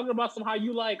talking about somehow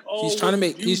you like. Oh, he's trying to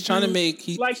make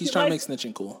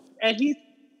snitching cool. And he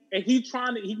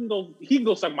can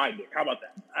go suck my dick. How about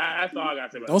that? That's all I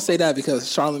gotta say about Don't say that because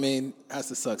Charlamagne has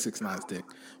to suck 6ix9ine's dick.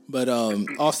 But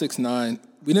off 6ix9ine,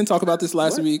 we didn't talk about this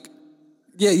last week.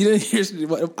 Yeah, you didn't hear.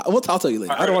 I'll tell you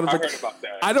later. I don't want to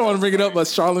bring it up, but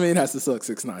Charlamagne has to suck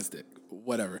 6ix9ine's dick.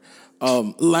 Whatever.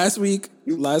 Last week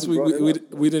we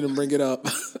didn't bring it up.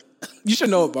 You should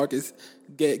know it, Marcus.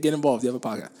 Get involved. You have a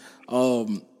podcast.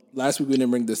 Last week we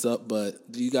didn't bring this up, but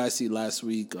do you guys see last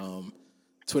week?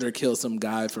 Twitter killed some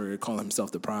guy for calling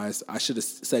himself the prize. I should have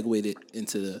segued it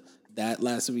into that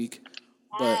last week,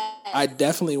 but I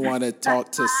definitely want to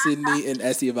talk to Sydney and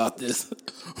Essie about this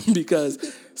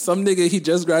because some nigga, he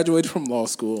just graduated from law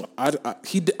school.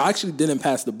 He actually didn't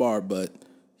pass the bar, but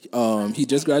he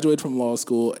just graduated from law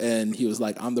school and he was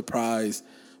like, "I'm the prize."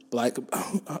 Black.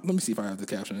 Let me see if I have the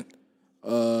caption.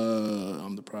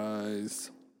 I'm the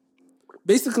prize.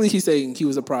 Basically, he's saying he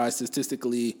was a prize.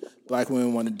 Statistically, black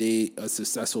women want to date a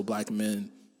successful black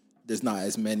man. There's not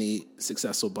as many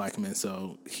successful black men,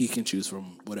 so he can choose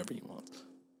from whatever he wants.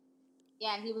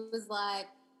 Yeah, he was like,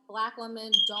 black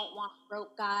women don't want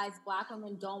broke guys. Black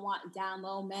women don't want down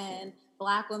low men.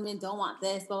 Black women don't want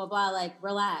this, blah, blah, blah. Like,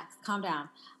 relax, calm down.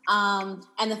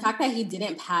 And the fact that he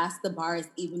didn't pass the bar is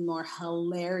even more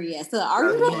hilarious. So the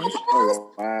argument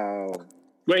wow.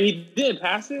 Wait, he didn't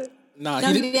pass it? No,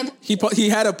 he didn't. He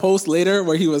had a post later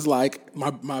where he was like,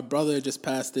 my brother just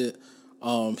passed it.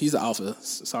 He's an alpha.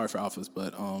 Sorry for alphas,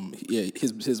 but yeah,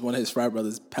 his one of his frat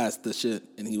brothers passed the shit,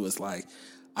 and he was like,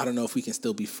 I don't know if we can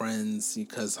still be friends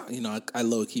because I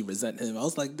low key resent him. I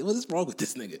was like, what is wrong with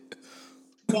this nigga?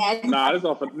 Yeah. Nah, this is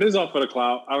all for the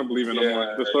clout. I don't believe in no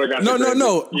more.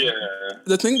 No. Yeah.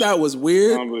 The thing that was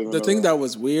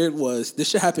weird was this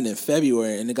shit happened in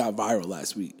February and it got viral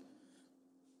last week.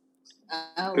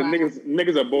 Wow.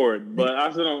 Niggas are bored, but I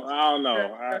don't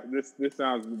know. This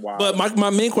sounds wild. But my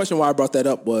main question why I brought that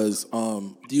up was,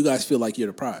 do you guys feel like you're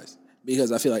the prize?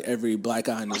 Because I feel like every black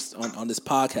guy on this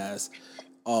podcast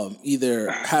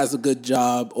either has a good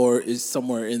job or is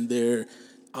somewhere in their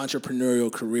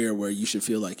entrepreneurial career where you should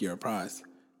feel like you're a prize.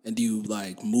 And do you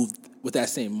like move with that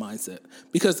same mindset?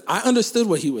 Because I understood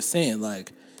what he was saying.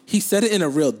 Like, he said it in a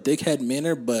real dickhead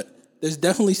manner, but there's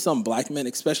definitely some black men,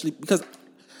 especially because,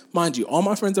 mind you, all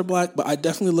my friends are black, but I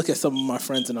definitely look at some of my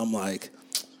friends and I'm like,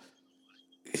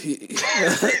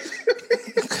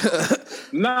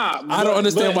 nah, I don't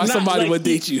understand why somebody would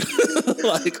date you.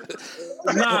 Like,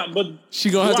 nah, but she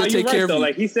gonna have to take care of you.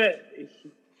 Like he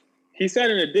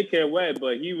said in a dickhead way,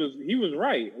 but he was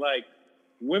right. Like,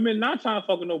 women not trying to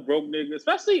fuck with no broke nigga,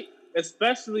 especially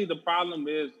the problem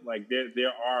is like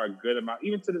there are a good amount,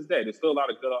 even to this day, there's still a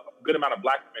good amount of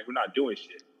black men who are not doing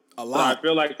shit. A lot. So I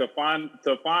feel like to find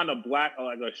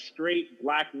a straight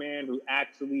black man who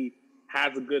actually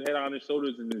has a good head on his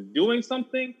shoulders and is doing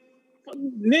something,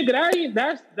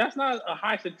 nigga, that's not a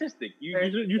high statistic.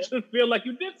 You should feel like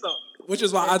you did something. Which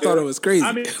is why I thought it was crazy.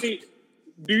 I mean,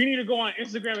 do you need to go on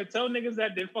Instagram and tell niggas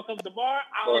that they fuck up the bar?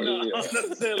 I don't know. I don't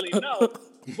necessarily know.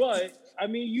 But I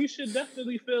mean, you should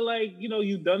definitely feel like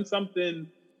you've done something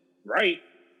right.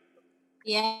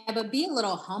 Yeah, but be a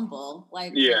little humble.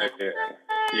 Like, yeah.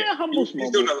 Humble. He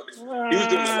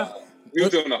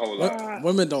was doing a whole lot.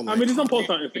 Women don't like. I mean, he's gonna post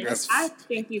on Instagram. I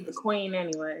think he's the queen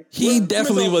anyway. He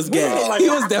definitely was gay. He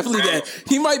was definitely gay.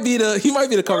 He might be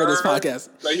the cover of this podcast.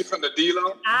 Like, he's from the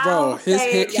D-Lo? Bro, his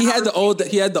hair, he had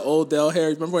the Odell hair.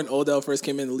 Remember when Odell first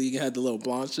came in the league and had the little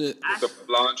blonde shit? The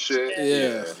blonde shit.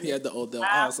 Yeah, he had the Odell.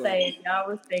 I'll say it. Y'all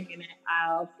was thinking it.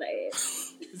 I'll say it.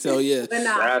 So yeah. But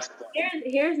no,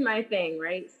 here's my thing,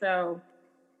 right? So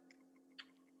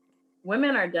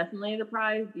women are definitely the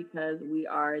prize because we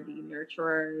are the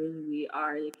nurturers, we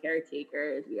are the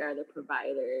caretakers, we are the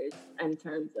providers in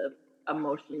terms of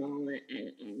emotional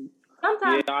and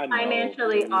sometimes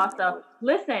financially also.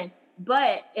 Listen,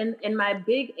 but in my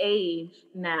big age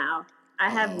now,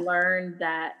 I have learned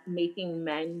that making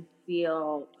men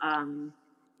feel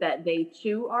that they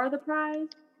too are the prize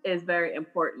is very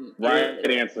important. Right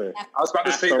answer. I was about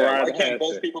to say that. Why can't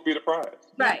both people be the prize?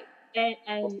 Right.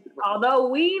 And although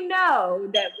we know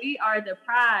that we are the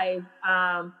prize,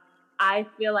 I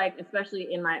feel like,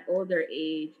 especially in my older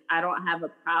age, I don't have a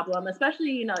problem.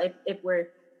 Especially, if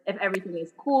everything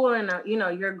is cool and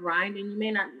you're grinding, you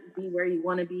may not be where you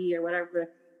want to be or whatever.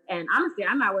 And honestly,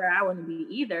 I'm not where I want to be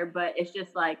either. But it's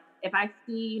just like if I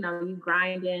see you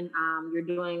grinding, you're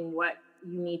doing what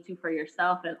you need to for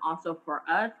yourself and also for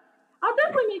us, I'll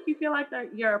definitely make you feel like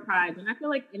that you're a prize. And I feel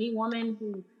like any woman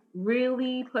who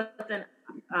really puts an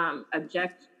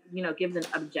gives an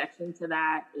objection to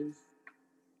that is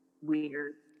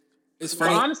weird. It's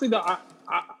funny. Honestly, though,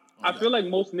 I feel like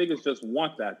most niggas just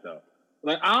want that though.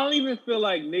 Like I don't even feel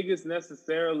like niggas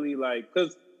necessarily like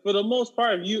because for the most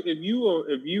part, if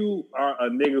you are a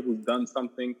nigga who's done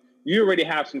something, you already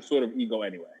have some sort of ego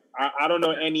anyway. I don't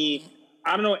know any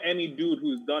dude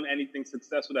who's done anything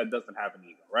successful that doesn't have an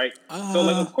ego, right? So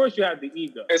like, of course you have the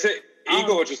ego. Is it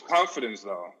ego or just confidence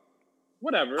though?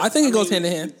 Whatever. I think it goes hand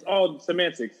in hand. It's all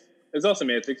semantics.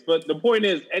 But the point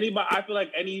is, I feel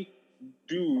like any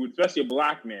dude, especially a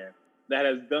black man, that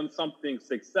has done something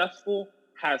successful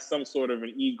has some sort of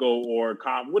an ego or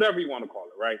whatever you want to call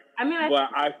it, right? I mean,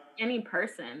 any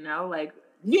person, no, like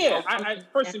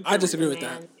I disagree with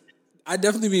that. I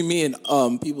definitely be me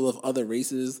and people of other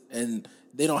races, and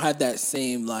they don't have that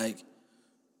same but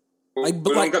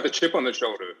don't got the chip on the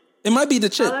shoulder. It might be the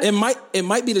chip. It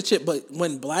might be the chip. But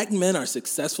when black men are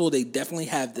successful, they definitely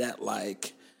have that I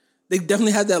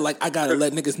gotta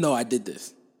let niggas know I did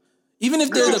this. Even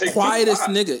if they're the quietest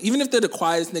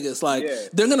nigga, it's like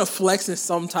they're gonna flex in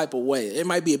some type of way. It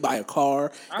might be by a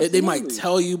car. They might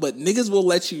tell you, but niggas will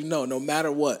let you know no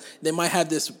matter what. They might have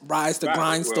this rise to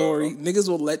grind story. Niggas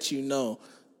will let you know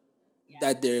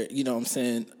that they're, you know what I'm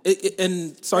saying?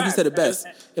 And Sarky said it best.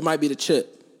 It might be the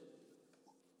chip.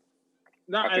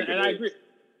 No, and I agree.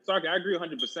 Sarky, I agree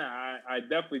 100%. I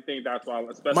definitely think that's why.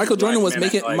 Especially Michael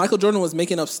Jordan was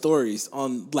making up stories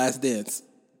on Last Dance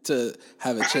to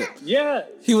have a chip. Yeah.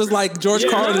 He was like, George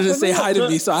Carlin didn't say hi to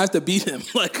me, so I have to beat him.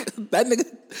 Like, that nigga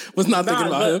was not thinking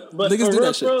about him. But niggas do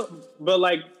that shit. But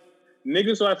like,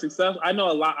 niggas who are successful, I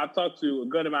know a lot, I've talked to a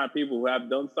good amount of people who have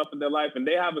done stuff in their life, and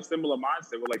they have a similar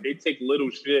mindset where like, they take little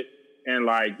shit and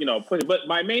like, you know, put it. But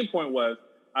my main point was,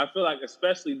 I feel like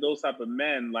especially those type of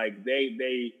men, like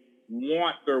they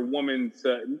want their woman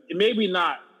to maybe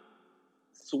not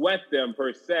sweat them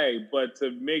per se, but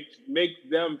to make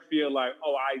them feel like,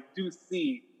 oh, I do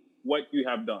see what you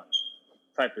have done,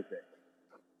 type of thing.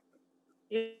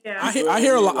 Yeah, I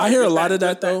hear a lot of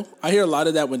that though. I hear a lot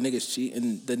of that when niggas cheat,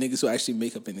 and the niggas who actually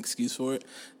make up an excuse for it,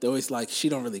 they're always like, she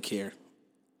don't really care.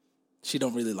 She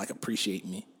don't really like appreciate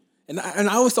me, and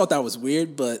I always thought that was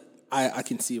weird, but I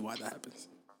can see why that happens.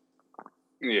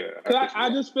 Yeah, I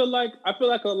just feel like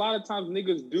a lot of times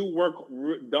niggas do work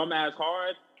dumbass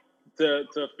hard to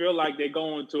feel like they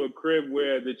go into a crib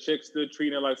where the chick's still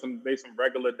treating like some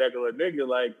regular nigga.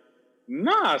 Like,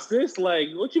 nah, sis. Like,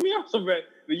 what you mean I'm some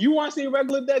you want to see a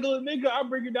regular nigga? I'll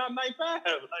bring you down 95.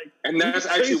 Like, and that's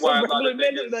actually why a lot of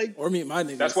niggas or meet my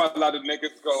niggas. That's why a lot of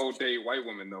niggas go date white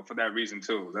women though, for that reason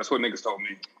too. That's what niggas told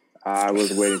me. I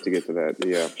was waiting to get to that.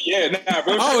 Yeah. Yeah. Nah,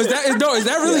 bro. Oh, is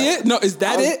that really it? No, is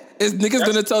that it? Is niggas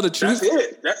gonna tell the truth? That's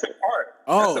it. That's the part.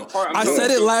 Oh, I said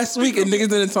it last week, and niggas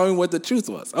didn't tell me what the truth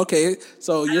was. Okay,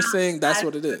 so you're saying that's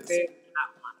what it is.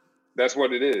 That's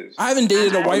what it is. I haven't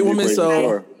dated a white woman,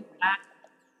 so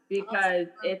because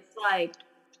it's like.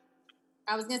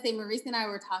 I was gonna say, Maurice and I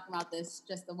were talking about this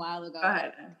just a while ago. Go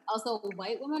ahead. Also,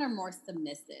 white women are more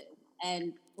submissive,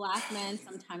 and black men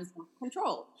sometimes want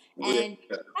control. And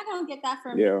I don't get that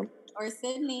from or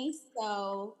Sydney,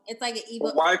 so it's like an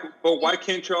evil. But why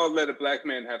can't y'all let a black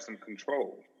man have some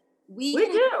control? We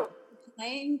do.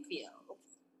 Playing field.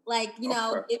 Like, you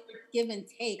know, if it's give and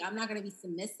take, I'm not going to be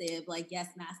submissive, like, yes,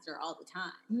 master all the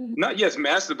time. Not yes,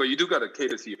 master, but you do got to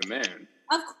cater to your man.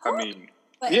 Of course. I mean,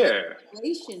 but it's a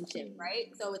relationship,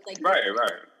 right? So it's like. Right.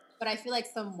 But I feel like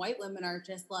some white women are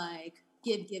just like,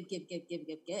 give.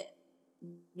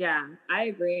 Yeah, I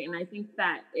agree. And I think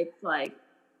that it's like,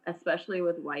 especially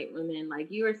with white women,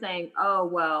 like you were saying, oh,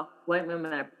 well, white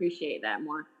women appreciate that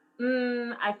more.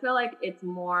 I feel like it's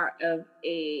more of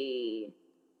a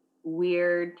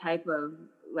weird type of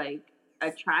like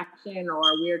attraction or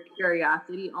a weird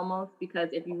curiosity almost, because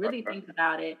if you really think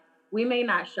about it, we may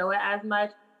not show it as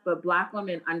much, but black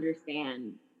women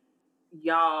understand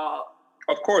y'all.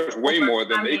 Of course, way more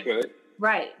than they could.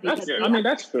 Right. That's true.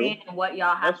 What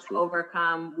y'all have to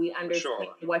overcome. We understand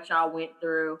what y'all went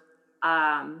through.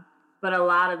 But a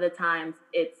lot of the times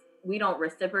we don't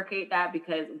reciprocate that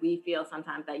because we feel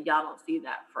sometimes that y'all don't see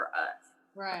that for us.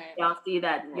 Right. Y'all see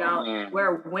that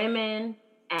we're women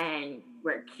and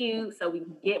we're cute, so we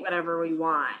can get whatever we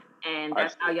want. And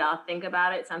that's how y'all think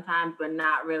about it sometimes, but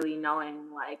not really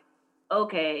knowing like,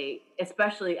 okay,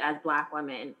 especially as black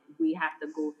women, we have to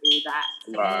go through that.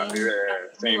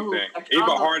 Same thing. Even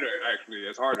harder, actually.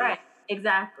 It's harder. Right,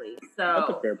 exactly. So that's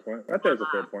a fair point. That's a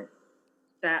fair point.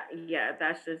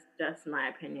 That's just my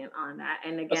opinion on that.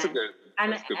 And again, that's good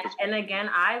and again,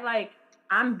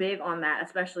 I'm big on that,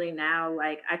 especially now.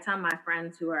 Like I tell my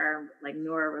friends who are like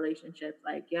newer relationships,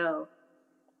 like, yo,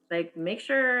 like make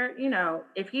sure, you know,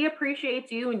 if he appreciates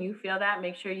you and you feel that,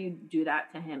 make sure you do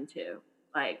that to him too.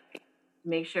 Like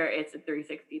make sure it's a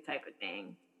 360 type of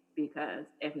thing, because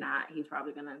if not, he's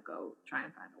probably gonna go try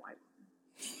and find a white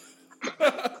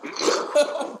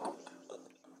woman.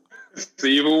 It's an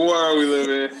evil world we live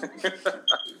in.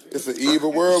 It's an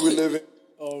evil world we live in.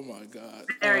 Oh my God.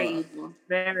 Very evil.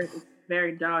 Very,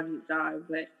 very dog eat dog.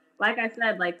 But like I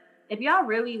said, like, if y'all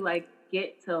really like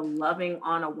get to loving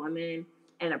on a woman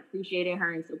and appreciating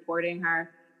her and supporting her,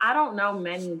 I don't know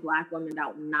many Black women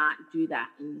that will not do that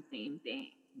in the same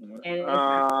thing. And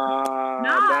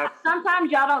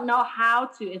sometimes y'all don't know how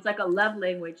to. It's like a love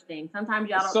language thing. Sometimes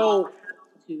y'all don't know how to.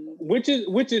 Which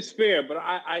is fair, but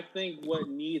I think what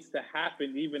needs to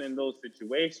happen even in those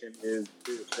situations is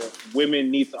that women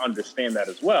need to understand that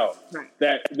as well. Right.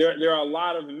 That there are a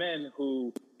lot of men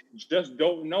who just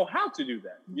don't know how to do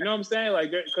that. You know what I'm saying?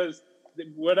 Like, because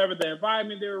whatever the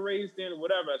environment they were raised in, or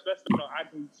whatever, especially, I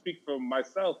can speak for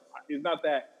myself. It's not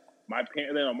that my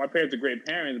parents are great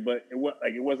parents, but it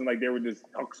wasn't like they were just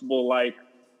huxable, like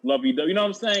lovey-dovey. You know what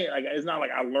I'm saying? Like, it's not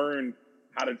like I learned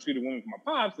how to treat a woman from my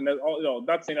pops, and that's all.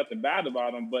 Not saying nothing bad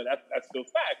about them, but that's still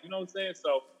fact. You know what I'm saying?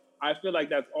 So I feel like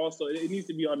that's also, it needs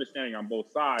to be understanding on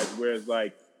both sides. Whereas,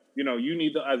 like, you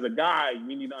need to, as a guy,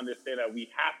 we need to understand that we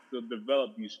have to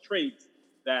develop these traits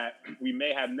that we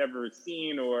may have never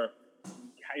seen or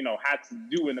had to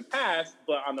do in the past.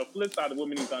 But on the flip side, the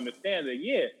women need to understand that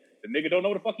the nigga don't know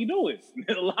what the fuck he doing.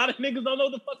 A lot of niggas don't know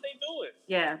what the fuck they doing.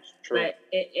 Yeah, true. But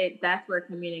that's where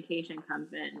communication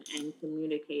comes in, and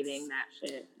communicating that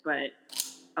shit. But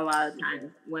a lot of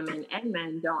times, women and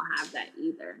men don't have that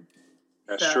either.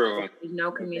 That's true. There's no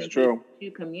communication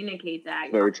to communicate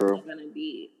that. Very true. You're going to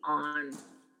be on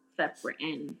separate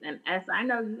ends. And S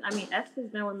has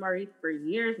been with Maurice for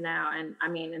years now. And I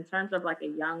mean, in terms of like a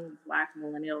young Black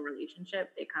millennial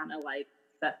relationship, they kind of like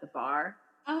set the bar.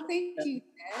 Oh, thank you.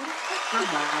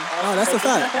 Oh, that's a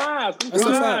fact. That's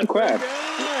a fact.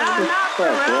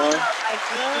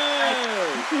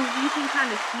 You can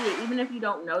kind of see it, even if you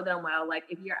don't know them well. Like,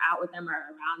 if you're out with them or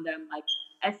around them, like,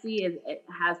 Essie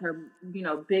has her,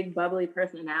 big bubbly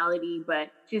personality,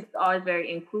 but she's always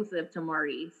very inclusive to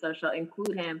Maurice. So she'll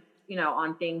include him,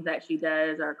 on things that she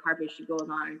does or carpets she goes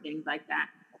on and things like that.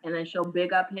 And then she'll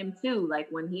big up him too. Like,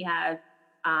 when he has,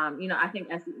 I think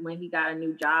Essie, when he got a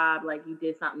new job, like, you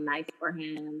did something nice for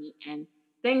him and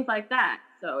things like that.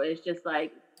 So it's just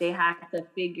like they had to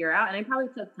figure out, and it probably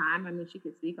took time. I mean, she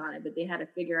could speak on it, but they had to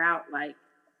figure out like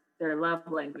their love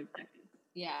language.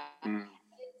 Yeah.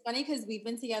 It's funny because we've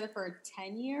been together for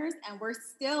 10 years and we're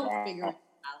still figuring it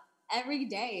out. Every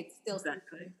day it's still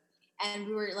something. And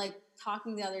we were like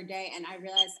talking the other day and I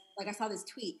realized, like, I saw this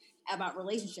tweet about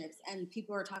relationships and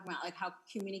people were talking about like how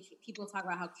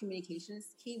communication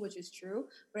is key, which is true,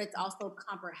 but it's also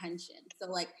comprehension. So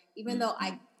like, even though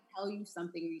I tell you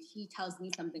something or he tells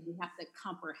me something, we have to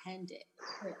comprehend it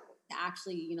to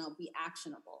actually, be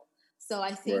actionable. So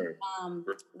I think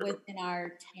within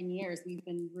our 10 years, we've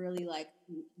been really like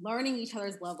learning each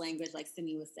other's love language, like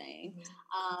Sydney was saying,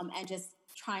 and just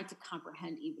trying to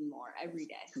comprehend even more every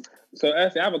day. So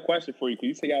Essie, I have a question for you. Because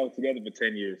you say y'all were together for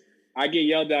 10 years. I get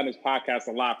yelled down this podcast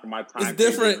a lot for my time. It's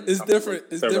different. It's different.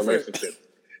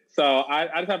 So I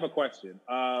just have a question.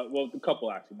 Well, a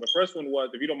couple actually. The first one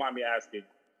was, if you don't mind me asking,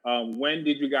 when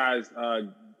did you guys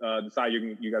decide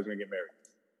you guys were gonna get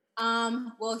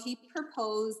married? Well, he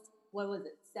proposed. What was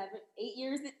it?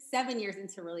 7 years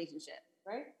into the relationship,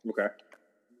 right? Okay.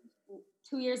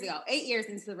 2 years ago, 8 years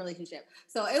into the relationship.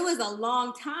 So it was a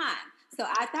long time. So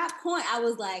at that point, I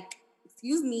was like,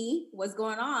 "Excuse me, what's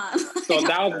going on?"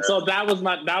 that was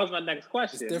my next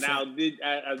question. Now,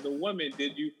 as a woman,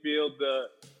 did you feel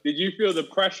the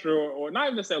pressure, or not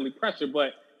even necessarily pressure,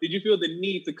 but did you feel the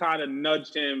need to kind of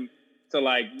nudge him to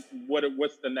like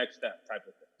what's the next step type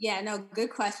of thing? Yeah, no,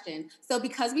 good question. So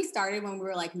because we started when we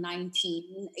were like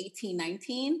 18,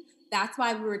 19, that's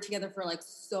why we were together for like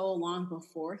so long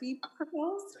before he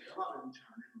proposed.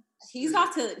 He's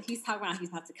talking about he's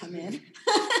about to come in.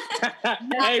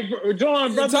 Hey,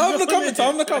 John, brother. Tell him to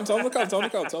come.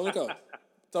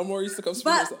 Tell Maurice to come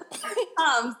speak himself.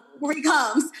 He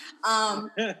comes.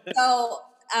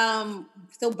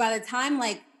 So by the time,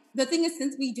 like, the thing is,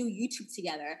 since we do YouTube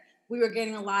together, we were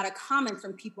getting a lot of comments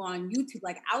from people on YouTube,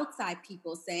 like outside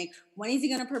people saying, when is he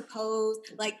going to propose?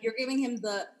 Like, you're giving him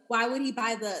why would he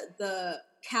buy the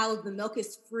cow? The milk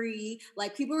is free.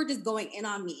 Like, people were just going in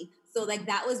on me. So like,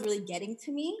 that was really getting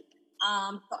to me.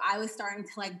 So I was starting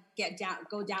to like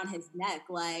go down his neck.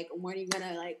 Like, when are you going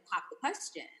to like pop the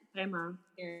question? Hey, Mom.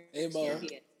 Hey, Mom.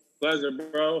 Pleasure,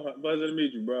 bro. Pleasure to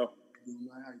meet you, bro.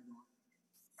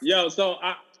 Yo, so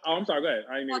I'm sorry. Go ahead.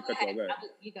 I didn't mean to cut you off. Go ahead.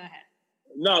 You go ahead.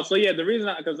 No, so yeah, the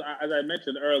reason because as I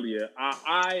mentioned earlier,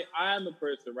 I am the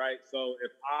person, right? So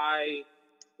if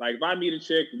I meet a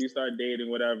chick, we start dating,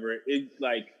 whatever, it's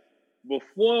like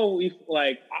before we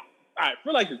I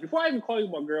feel like this. Before I even call you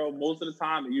my girl, most of the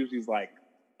time it usually is like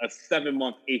a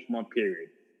 7-month, 8-month period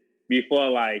before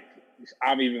like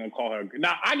I'm even gonna call her.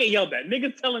 Now I get yelled at.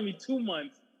 Niggas telling me 2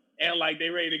 months and like they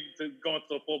ready to go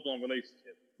into a full-blown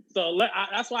relationship. So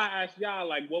that's why I asked y'all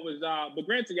like, what was y'all? But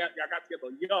granted, y'all got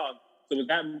together young. So was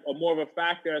that more of a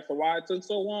factor as to why it took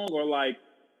so long, or like,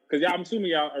 because I'm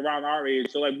assuming y'all around our age.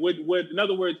 So like, would in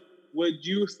other words, would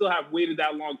you still have waited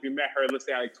that long if you met her, let's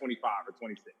say at like 25 or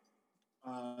 26?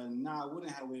 Nah, I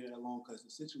wouldn't have waited that long because the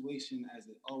situation, as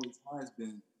it always has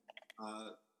been,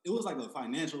 it was like a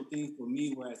financial thing for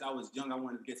me. Whereas I was young, I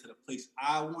wanted to get to the place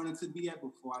I wanted to be at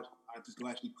before I just go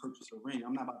actually purchase a ring.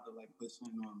 I'm not about to like put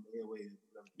something on the airway or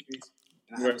whatever the case.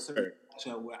 And I have a certain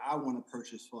where I want to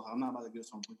purchase for her. I'm not about to get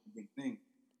some big thing.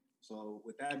 So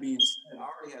with that being said, I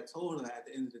already had told her that at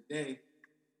the end of the day,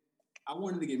 I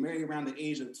wanted to get married around the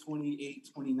age of 28,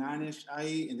 29-ish,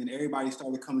 and then everybody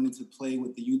started coming into play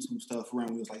with the YouTube stuff around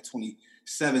when it was like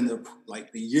 27,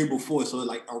 like the year before. So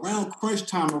like around crunch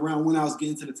time, around when I was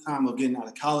getting to the time of getting out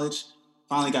of college,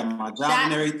 finally got my job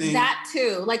and everything. That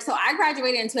too. Like, so I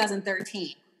graduated in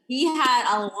 2013. He had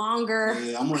a longer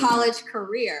college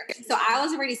career. So I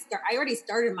already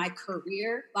started my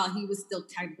career while he was still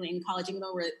technically in college, even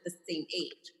though we're the same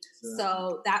age. Yeah.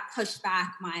 So that pushed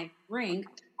back my ring.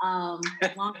 Something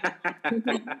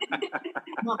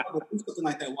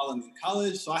like that while I'm in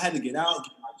college. So I had to get out,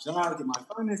 get my job, get my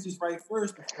finances right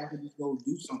first before I could just go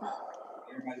do something.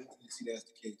 Everybody didn't see that's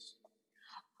the case.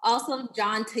 Also,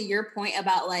 John, to your point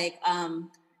about like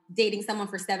dating someone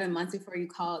for 7 months before you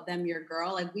call them your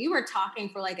girl, like we were talking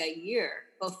for like a year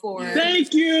before.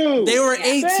 Thank you. They were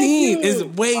 18. It's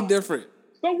way different.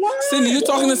 So what? Cindy, you're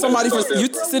talking to somebody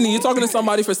you're talking to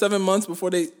somebody for 7 months before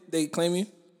they claim you?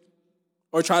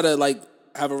 Or try to like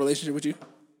have a relationship with you?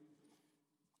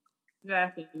 You're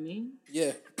asking me?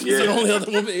 Yeah. You're the only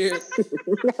other woman here.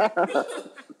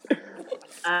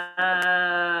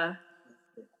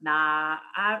 Nah,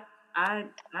 I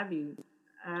be.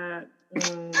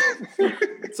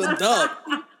 So dumb.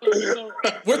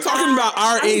 We're talking about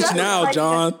our age now, like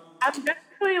John. I'm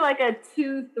definitely like a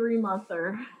 2-3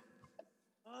 monther.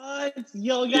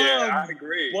 Yo, yeah, I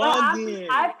agree.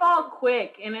 I fall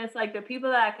quick, and it's like the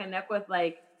people that I connect with,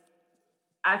 like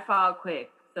I fall quick.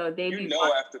 So they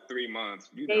after 3 months,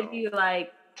 they be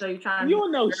like, so you're trying to you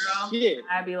don't know girl? Shit.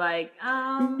 I'd be like,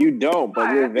 you don't,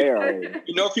 but you're there already.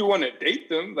 You know, if you want to date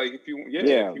them, like if you you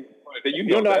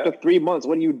don't know after 3 months,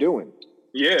 what are you doing?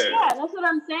 Yeah, that's what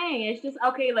I'm saying. It's just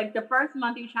okay. Like the first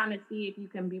month, you're trying to see if you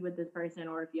can be with this person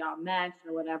or if y'all match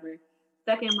or whatever.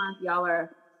 Second month, y'all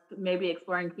are maybe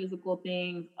exploring physical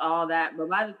things, all that. But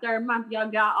by the third month,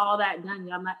 y'all got all that done.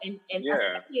 Y'all not, and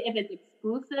especially if it's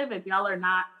exclusive, if y'all are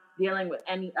not dealing with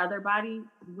any other body,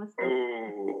 what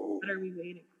are we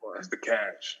waiting for? That's the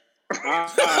catch.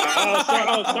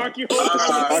 Sarky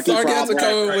has to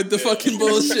come with the fucking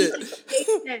bullshit.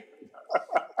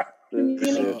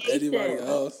 Anybody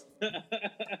else?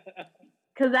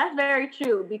 Because that's very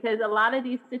true. Because a lot of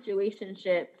these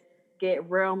situationships get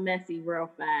real messy real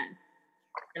fast.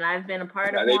 And I've been a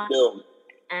part of one,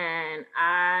 and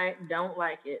I don't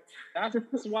like it. That's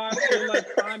why I feel like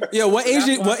yeah. What age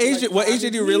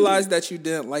did you realize that you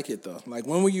didn't like it though? Like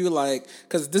when were you like?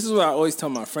 Because this is what I always tell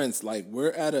my friends. Like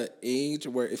we're at an age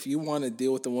where if you want to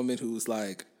deal with a woman who's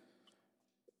like,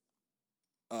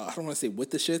 I don't want to say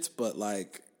with the shits, but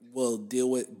like will deal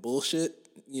with bullshit.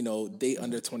 You know, date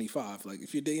under 25. Like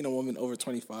if you're dating a woman over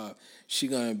 25, she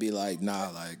gonna be like, nah,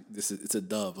 like it's a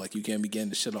dub. Like you can't be getting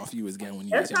the shit off you again when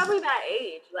you. It's probably that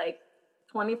age, like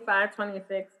 25,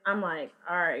 26. I'm like,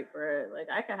 all right, bro. Like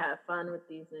I can have fun with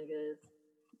these niggas.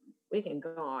 We can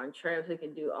go on trips. We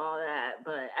can do all that.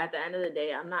 But at the end of the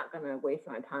day, I'm not gonna waste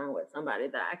my time with somebody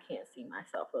that I can't see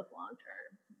myself with long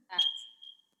term.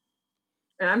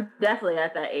 And I'm definitely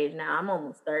at that age now. I'm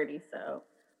almost 30, so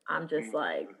I'm just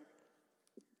like.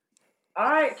 All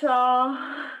right, y'all.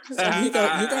 So you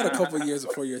got a couple years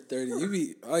before you're 30. You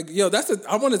be like, yo,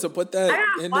 I wanted to put that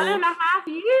in there. 1.5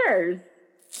 years.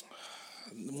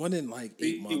 One in like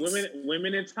 8 months.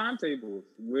 Women in timetables.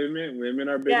 Women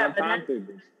are big on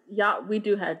timetables. Y'all, we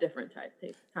do have different types.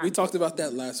 We talked about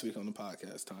that last week on the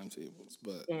podcast, timetables.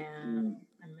 But yeah, I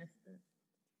missed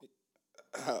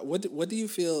it. What do you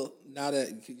feel now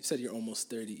that you said you're almost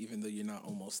 30, even though you're not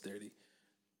almost 30?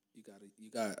 You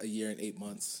got a year and 8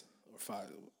 months.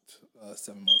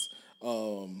 7 months.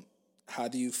 How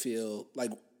do you feel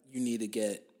like you need to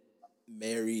get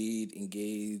married,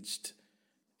 engaged,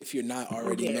 If you're not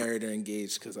already married or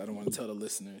engaged, because I don't want to tell the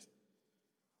listeners.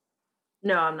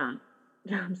 No, I'm not.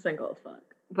 I'm single as fuck.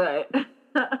 But Girl,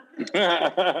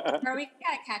 we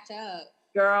gotta catch up.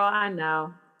 Girl, I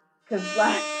know. Cause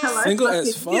last time single I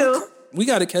as fuck. We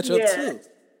gotta catch up too.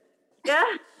 Yeah.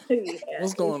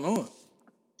 What's going on?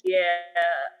 Yeah.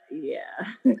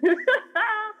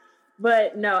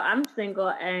 But no, I'm single,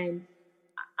 and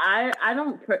I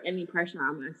don't put any pressure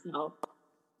on myself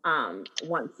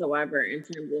whatsoever in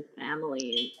terms of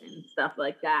family and stuff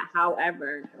like that.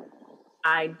 However,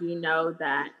 I do know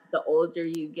that the older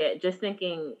you get, just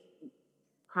thinking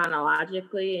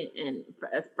chronologically and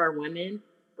for women,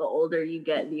 the older you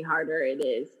get, the harder it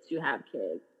is to have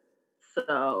kids.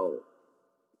 So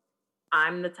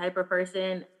I'm the type of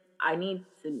person, I need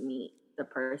to meet the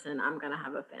person I'm going to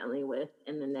have a family with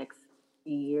in the next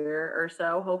year or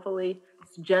so, hopefully,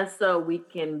 just so we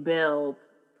can build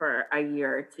for a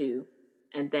year or two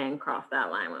and then cross that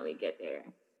line when we get there.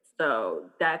 So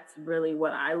that's really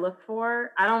what I look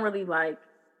for. I don't really like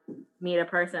meet a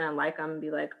person and like them and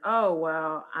be like, oh,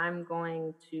 well, I'm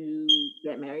going to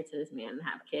get married to this man and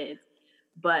have kids.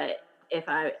 But if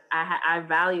I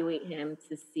evaluate him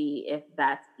to see if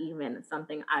that's even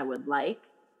something I would like.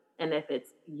 And if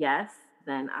it's yes,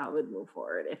 then I would move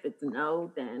forward. If it's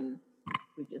no, then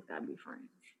we just gotta be friends.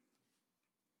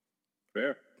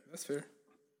 Fair. That's fair.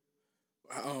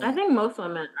 I think most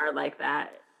women are like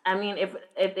that. I mean,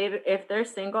 if they're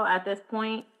single at this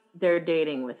point, they're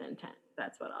dating with intent.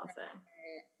 That's what I'll say.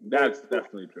 That's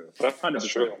definitely true. That's 100%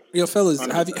 true. Yo, fellas,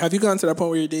 have you gotten to that point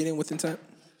where you're dating with intent?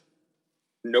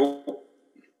 Nope.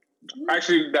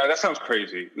 Actually, that sounds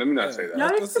crazy. Let me not say that. No,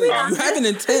 you have an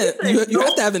intent. You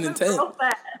have to have an intent.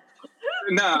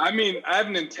 Nah, I mean, I have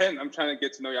an intent. I'm trying to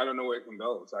get to know you. I don't know where it can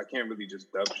go, so I can't really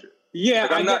just dub shit. Yeah,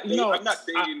 like, I'm not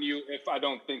dating you if I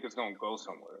don't think it's gonna go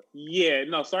somewhere. Yeah,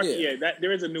 no, sorry. Yeah, that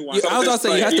there is a nuance. I was gonna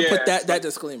say you have to put that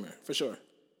disclaimer for sure.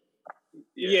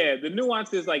 Yeah, the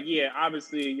nuance is like,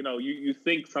 obviously, you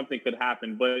think something could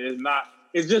happen, but it's not.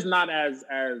 It's just not as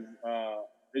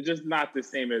it's just not the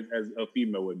same as a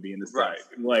female would be in the sense. Right.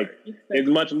 Like it's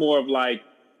much more of like,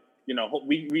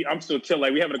 I'm still chill.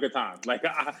 Like we having a good time. Like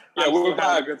we're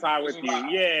having a good time with you.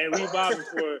 Yeah, we vibing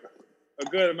for a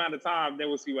good amount of time. Then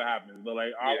we'll see what happens. But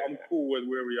like I'm cool with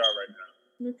where we are right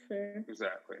now. That's fair.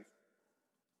 Exactly.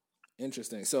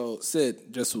 Interesting. So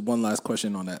Sid, just one last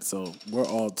question on that. So we're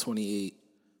all 28.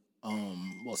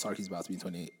 Well, Sarky's about to be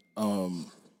 28. Do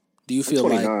you feel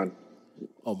like?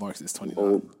 Oh, Marcus is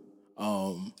 29.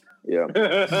 Yeah.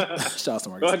 Shout out to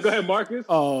Marcus. Go ahead, Marcus.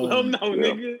 Let him know,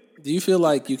 nigga. Do you feel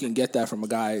like you can get that from a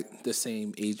guy the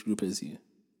same age group as you?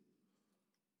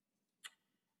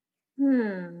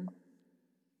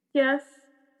 Yes,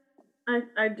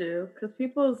 I do. Because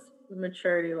people's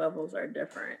maturity levels are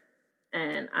different.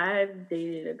 And I've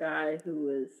dated a guy who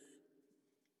was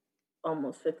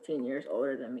almost 15 years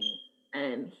older than me.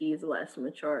 And he's less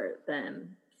mature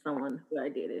than someone who I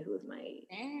dated who was my age.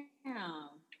 Damn.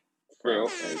 Real.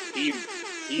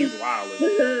 He's wild.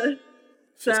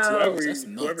 So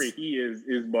whoever he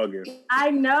is bugging.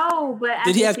 I know, but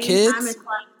did he have kids? Time, it's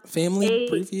like family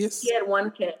previous? He had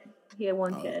one kid.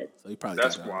 Kid. So he probably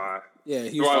that's why. Yeah,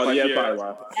 he was probably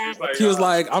why. He was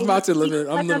like, I'm about to live it.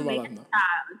 I'm living my life now.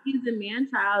 He's a man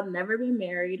child, never been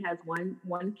married, has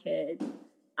one kid.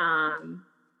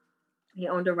 He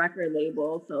owned a record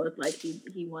label, so it's like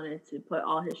he wanted to put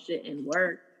all his shit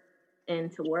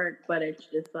into work, but it's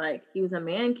just like he was a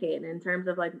man kid in terms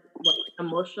of like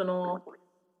emotional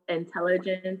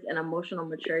intelligence and emotional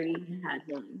maturity. He had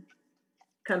none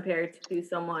compared to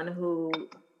someone who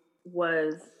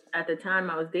was, at the time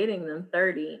I was dating them,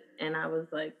 30, and I was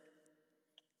like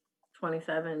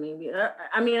 27 maybe.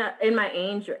 I mean, in my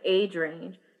age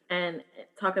range. And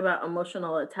talk about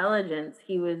emotional intelligence,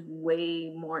 he was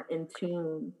way more in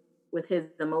tune with his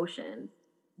emotions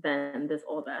than this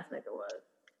old ass nigga was.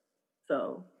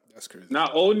 So that's crazy. Now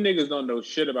old niggas don't know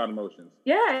shit about emotions.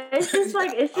 Yeah, it's just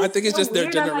like I think it's just their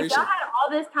generation. Like, y'all had all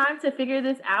this time to figure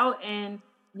this out, and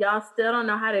y'all still don't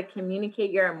know how to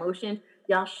communicate your emotions.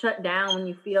 Y'all shut down when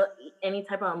you feel any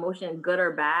type of emotion, good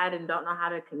or bad, and don't know how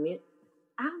to communicate.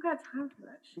 I don't got time for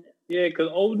that shit. Yeah, because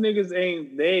old niggas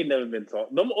ain't never been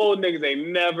taught. Them old niggas ain't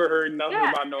never heard nothing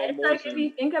about no emotions. Like if you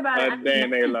think about it,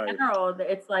 in general,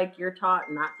 it's like you're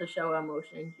taught not to show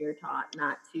emotions. You're taught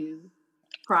not to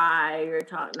cry. You're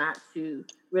taught not to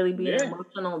really be an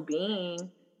emotional being.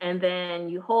 And then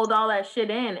you hold all that shit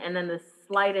in, and then the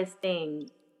slightest thing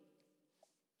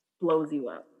blows you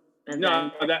up. And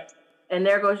and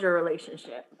there goes your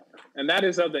relationship. And that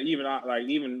is something even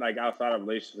outside of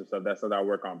relationships stuff, that's something I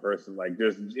work on personally, like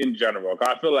just in general.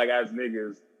 Cause I feel like as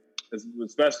niggas,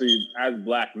 especially as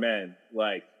black men,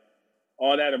 like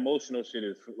all that emotional shit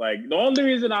is like the only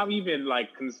reason I'm even like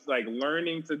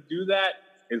learning to do that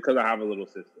is because I have a little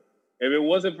sister. If it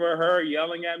wasn't for her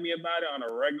yelling at me about it on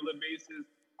a regular basis,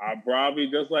 I'd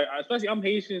probably just like, especially I'm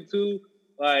Haitian too.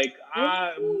 Like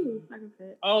Sakafet.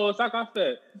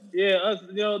 Yeah, us,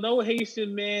 no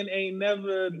Haitian man ain't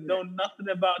never know nothing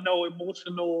about no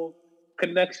emotional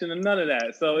connection and none of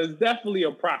that. So it's definitely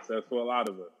a process for a lot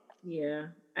of us. Yeah,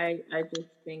 I just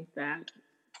think that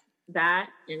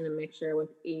in the mixture with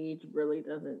age really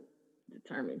doesn't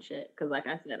determine shit. Because like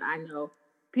I said, I know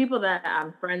people that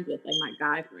I'm friends with, like my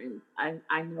guy friends.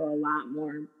 I know a lot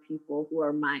more people who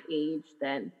are my age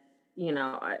than,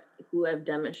 who have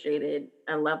demonstrated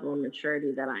a level of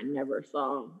maturity that I never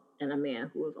saw in a man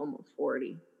who was almost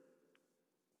 40.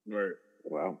 Right.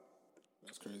 Wow.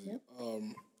 That's crazy.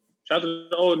 Shout out to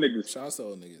the old niggas. Shout out to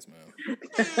old niggas, man.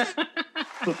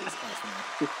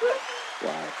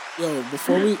 Wow. Yo,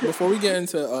 before we get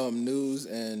into news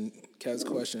and Cat's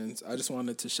questions, I just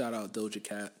wanted to shout out Doja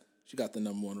Cat. She got the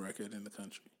 #1 record in the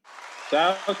country.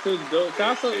 Shout out to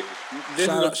Doja. This is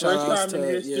the first time in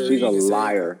history. She's a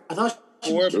liar. I thought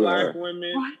Four black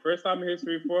women. First time in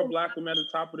history, 4 black women at the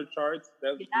top of the charts.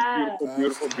 That's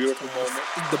beautiful moment.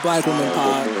 The Black Women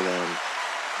Pod.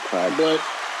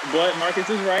 But Marcus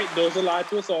is right. Doja lied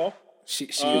to us all. She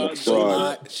lied to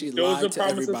promised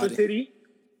everybody. us a titty,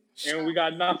 and we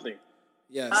got nothing.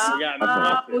 Yes. We got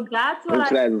nothing. That's what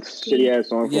that shitty ass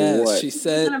song for yes, what? she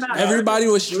said everybody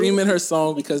was streaming her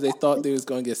song because they thought they was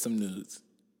going to get some nudes.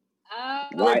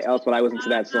 Why else would I listen to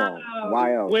that song?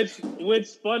 Why else? Which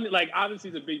fun, like obviously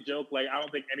it's a big joke. Like I don't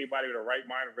think anybody with a right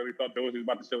mind really thought Doja was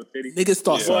about to show a titty. Niggas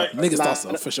thought so. Niggas thought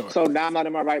so for sure. So now I'm not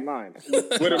in my right mind.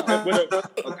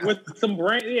 with some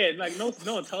brain, like no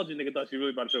intelligent nigga thought she was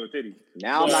really about to show a titty.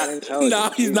 Now I'm not intelligent. No,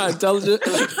 he's not intelligent.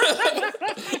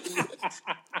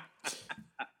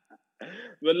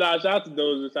 But nah, shout out to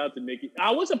Doja, shout out to Nicki.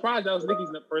 I was surprised that was Nicki's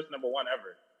first #1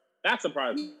 ever. That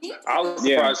surprised me. I was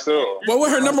surprised too. What would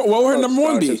her number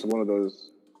one be? One of those.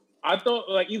 I thought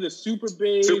like either super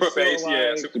bass. Super bass,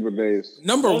 like, super bass.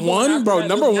 Number one, bro.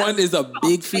 Number one is a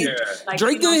big feat. Yeah.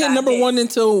 Drake didn't hit number one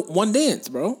until One Dance,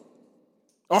 bro.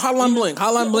 Or Hotline Bling.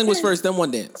 Hotline Bling was first, then One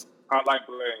Dance. Hotline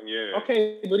Bling, yeah.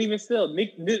 Okay, but even still,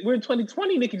 we're in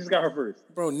 2020. Nicki just got her first.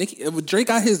 Bro, Drake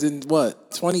got his in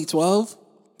what? 2012,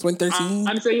 2013.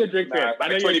 I didn't say you're a Drake fan. I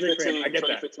know you're a Drake 2015. fan. I get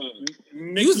that.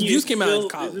 2015. Views came out in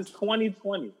college. This is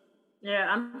 2020. Yeah,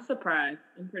 I'm surprised.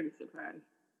 I'm pretty surprised.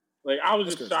 Like I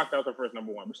was just shocked that was her first #1.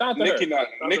 But shout out to Nicki, her.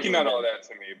 Nicki, not all that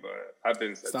to me, but I've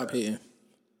been Stop hating.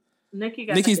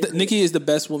 Nicki is the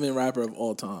best woman rapper of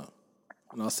all time,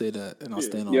 and I'll say that, and I'll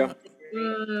stand on that.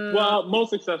 Well, most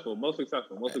successful.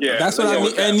 Yeah, that's what I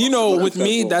mean. And with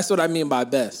me, that's what I mean by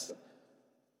best.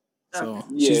 So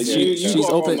she's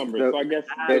open. Numbers, so I guess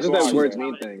just that words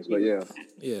mean things, but yeah.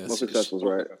 Most successful is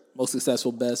right. Most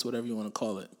successful, best, whatever you want to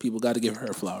call it. People got to give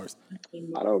her flowers. I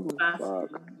don't. Fuck.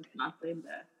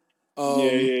 Yeah.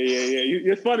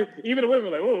 It's funny. Even the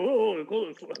women are like, whoa,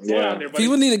 slow down there, buddy.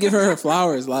 People need to give her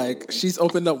flowers. Like she's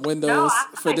opened up windows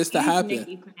for this to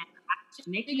happen.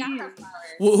 Nicki got her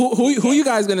flowers. Who you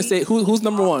guys gonna say? Who's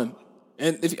 #1?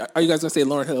 And are you guys gonna say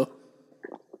Lauryn Hill?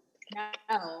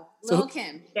 No, Lil'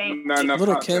 Kim.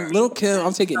 Lil' Kim.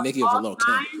 I'm taking Nicki over Lil'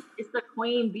 Kim. It's the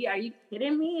Queen Bee. Are you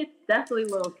kidding me? It's definitely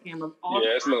Lil' Kim of all.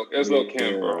 Yeah, it's Lil'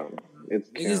 Kim, bro.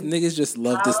 Niggas just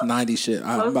love this 90s shit.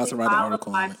 I'm about to write an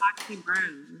article on it.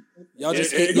 Y'all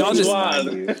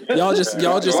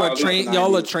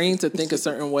are trained to think a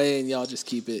certain way, and y'all just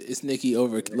keep it. It's Nicki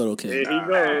over Lil' Kim. There he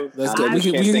goes. Let's go. We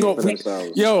can go.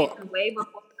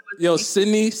 Yo,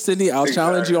 Sydney, I'll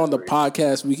challenge you on the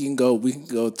podcast. We can go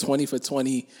 20 for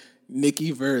 20.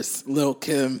 Nicki versus Lil'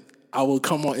 Kim. I will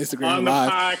come on Instagram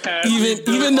Live.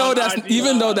 Even though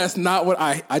that's not what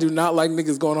I do not like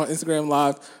niggas going on Instagram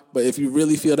Live. But if you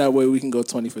really feel that way, we can go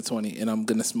 20 for 20, and I'm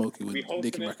gonna smoke you with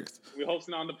Nicki records. We're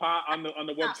hosting on the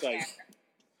website.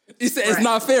 You said it's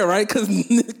not fair, right? Because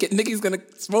Nicki's gonna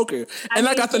smoke her, and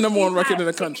I got the #1 record in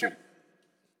the country.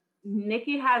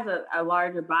 Nicki has a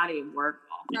larger body of work.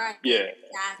 Right. Yeah,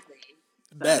 exactly.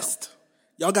 Best.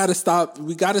 Y'all gotta stop.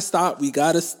 We gotta stop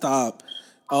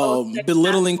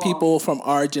belittling people from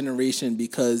our generation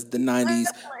because the 90s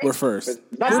were first.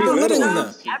 We're belittling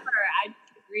them.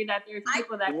 That there's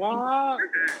people that why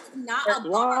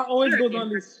always goes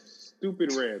on this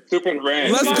stupid rant.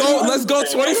 Let's go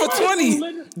 20 for 20.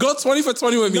 Go 20 for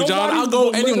 20 with me, John. I'll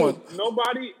go anyone.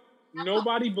 Nobody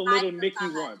belittled Nicki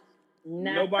once.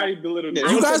 Nobody belittled her.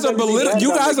 You guys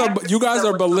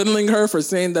are belittling her for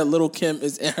saying that Lil' Kim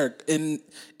is in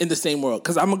the same world.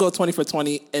 Because I'm gonna go 20 for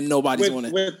 20 and nobody's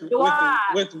winning. With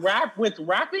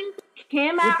rapping?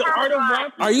 Kim with the art of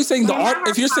rapping? Are you saying the art?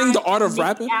 If you're saying the art of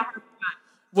rapping,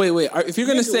 wait. If you're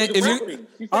gonna say if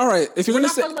you're gonna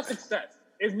say success.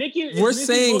 We're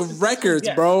saying records,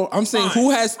 bro. I'm saying who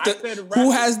has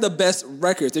the best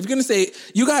records. If you're gonna say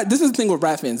this is the thing with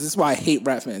rap fans. This is why I hate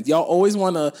rap fans. Y'all always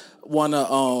wanna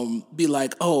be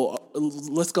like, oh,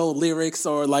 let's go lyrics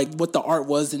or like what the art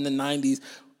was in the 90s.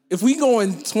 If we go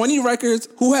in 20 records,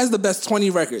 who has the best 20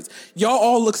 records? Y'all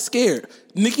all look scared.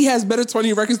 Nicki has better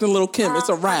 20 records than Lil' Kim. It's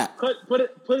a rap. Put it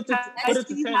to 10. Put it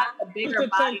to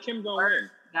 10. Kim gonna win.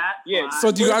 Yeah.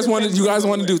 So do you guys want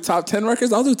to do top 10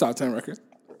 records? I'll do top 10 records.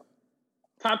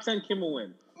 Top 10, Kim will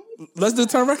win. Let's do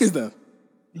 10 records then.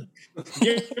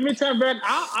 Give me 10 records.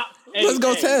 Let's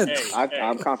go 10.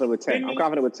 I'm confident with 10. I'm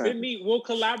confident with 10. Sydney, we'll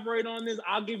collaborate on this.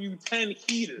 I'll give you 10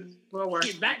 heaters.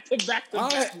 Back to back.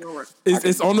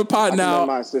 It's on the pod now.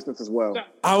 My assistance as well.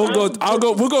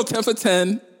 We'll go 10 for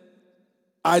 10.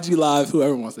 IG Live,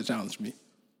 whoever wants to challenge me.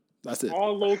 That's it.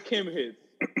 All Lil' Kim hits.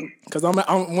 Because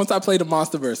once I play the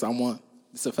Monsterverse, I won.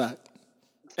 It's a fact.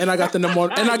 And I got the number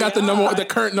one. And I got the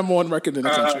current number one record in the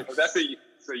country. That's a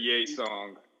Ye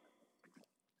song.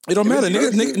 It don't matter.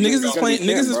 Niggas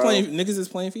is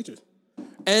playing features.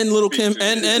 And Lil' Kim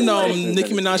and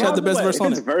Nicki Minaj had the best verse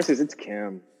on it. It's verses. It's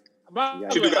Kim. I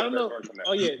don't know.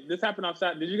 Oh yeah, this happened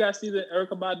outside. Did you guys see the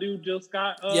Erykah Badu, Jill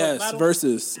Scott? Yes, battle?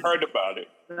 versus. Heard about it.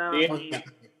 Yeah.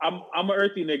 I'm an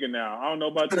earthy nigga now. I don't know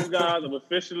about you guys. I'm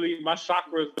officially my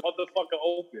chakras motherfucking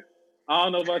open. I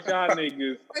don't know about y'all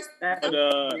niggas. But,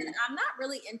 I'm not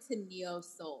really into neo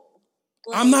soul.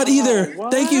 Like, I'm not either.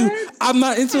 What? Thank you. I'm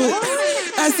not into it.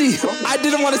 Essie, I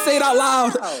didn't want to say it out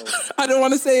loud. I didn't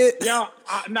want to say it. Yeah,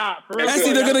 nah.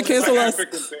 Essie, they're gonna cancel us.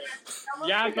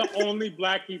 Y'all the only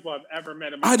black people I've ever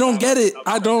met in my life. I don't get it.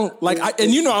 I don't like.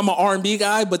 And you know I'm an R&B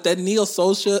guy, but that neo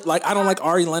soul shit. Like I don't like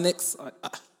Ari Lennox.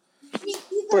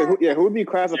 Wait, who would be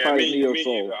classified as neo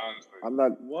soul? I'm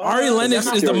not. Ari Lennox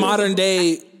is the modern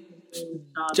day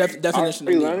definition.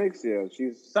 Ari Lennox, yeah,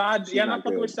 she's. Y'all not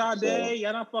fucking with Sade.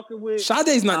 Y'all not fucking with.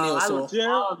 Sade's not neo soul.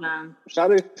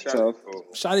 Sade's tough.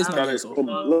 Sade's not neo soul. A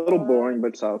little boring,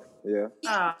 but tough. Yeah.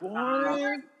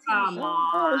 Boring. Come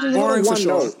on. Boring for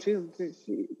sure.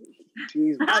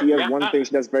 She has one thing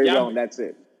she does very well, and that's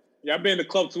it. Y'all been in the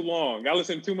club too long. Y'all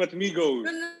listen to too much Migos.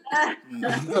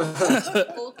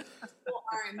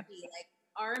 R&B, like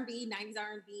R&B, 90s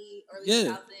R&B, early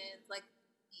 2000s, like.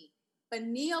 But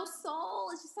neo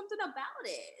soul is just something about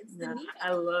it. It's the neo.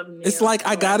 I love neo. It's like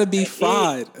I gotta be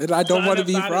fried, and I don't want to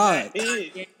be fried.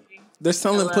 They're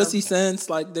selling pussy scents,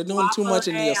 like they're doing too much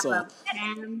in neo soul.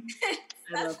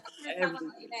 That's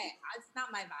it's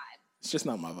not my vibe. It's just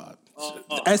not my vibe.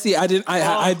 Essie,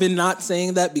 I've been not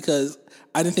saying that because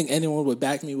I didn't think anyone would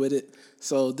back me with it.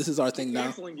 So this is our thing now.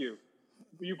 Canceling you.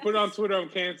 You put it on Twitter, I'm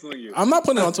canceling you. I'm not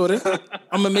putting it on Twitter.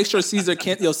 I'm gonna make sure Caesar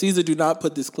can't. Caesar, do not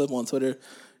put this clip on Twitter.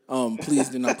 Please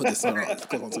do not put this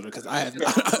clip on Twitter because I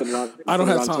don't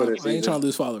have time. Twitter, I ain't trying to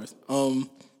lose followers.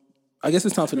 I guess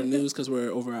it's time for the news because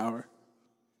we're over an hour.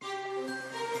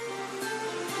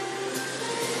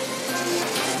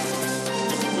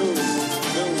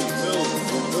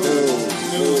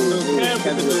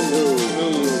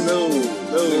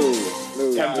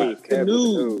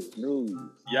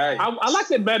 I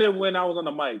liked it better when I was on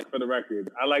the mic. For the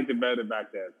record, I liked it better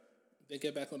back then. They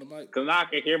get back on the mic because now I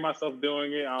can hear myself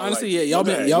doing it. Honestly, yeah, y'all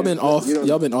been off.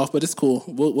 Y'all been off, but it's cool.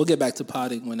 We'll get back to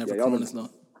potting whenever Corona's done.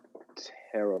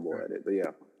 Terrible at it, but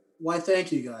yeah. Why?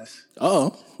 Thank you guys.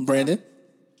 Brandon.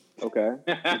 Okay,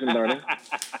 you've been learning.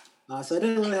 So I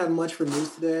didn't really have much for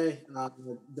news today.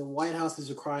 The White House is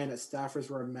requiring that staffers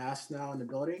wear masks now in the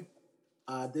building.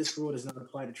 This rule does not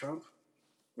apply to Trump.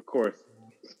 Of course.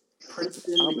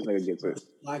 Princeton gets it.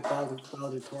 Black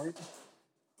valedictorian.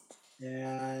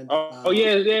 And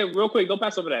yeah. Real quick, go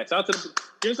pass over that. Shout out to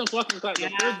give some fucking clap. The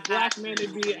first black man to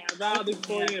be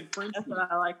valedictorian in Princeton. That's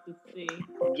what I like to see.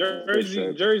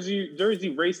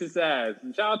 Jersey racist ass.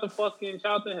 Shout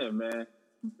out to him, man.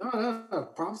 No,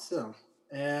 props to him.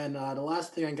 And the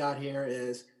last thing I got here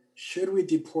is: should we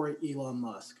deport Elon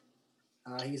Musk?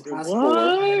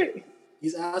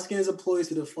 He's asking his employees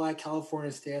to defy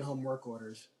California's stay-at-home work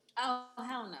orders. Oh,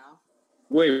 hell no.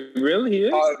 Wait, really? He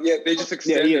is? Yeah, they just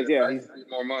extended he is, he's 3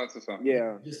 more months or something.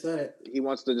 Yeah. Just said it. He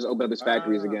wants to just open up his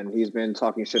factories again. He's been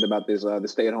talking shit about this, the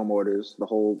stay-at-home orders,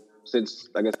 since,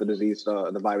 I guess,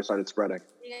 the virus started spreading.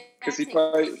 Because he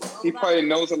probably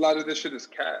knows a lot of this shit is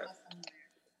cat.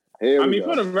 For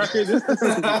the record,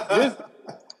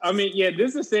 I mean, yeah, this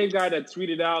is the same guy that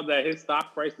tweeted out that his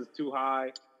stock price is too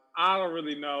high. I don't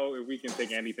really know if we can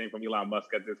take anything from Elon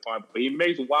Musk at this point, but he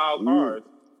makes wild cars.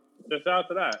 So shout out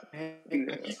to that. I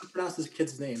can't pronounce this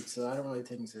kid's name, so I don't really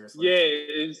take him seriously. Yeah,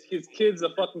 his kid's a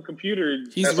fucking computer.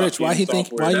 He's rich. Why you need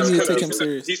to take him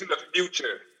serious? He's in the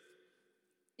future.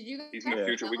 He's in the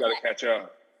future. We got to catch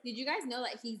up. Did you guys know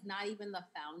that he's not even the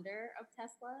founder of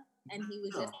Tesla? And he was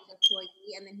just an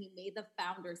employee, and then he made the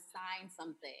founder sign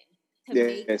something.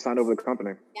 They signed over the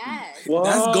company. Yes. What?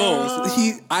 That's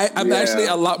goals. I'm actually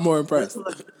a lot more impressed.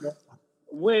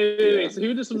 Wait. So he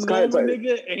was just some normal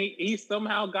nigga, and he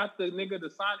somehow got the nigga to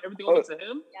sign everything over to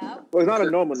him? Yeah. Well, he's not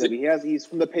a normal nigga. He's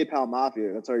from the PayPal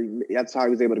mafia. That's how he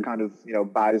was able to kind of,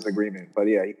 buy this agreement. But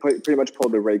yeah, he pretty much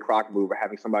pulled the Ray Kroc move of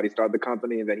having somebody start the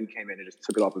company, and then he came in and just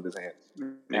took it off of his hands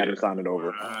and had him sign it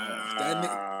over.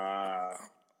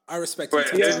 I respect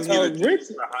it. Rich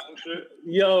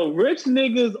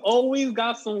niggas always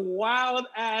got some wild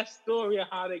ass story of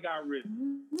how they got rich.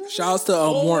 Shouts to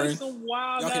Warren. Some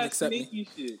wild Y'all can ass accept me.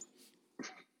 Shit.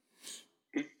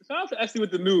 Shout out to Essie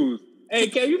with the news. Hey,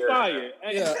 Kev, you fired.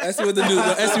 Yeah, Essie with the news.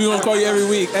 Essie, we gonna call you every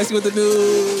week. Essie with the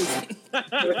news.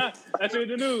 Essie with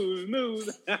the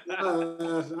news.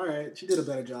 All right, she did a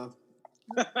better job.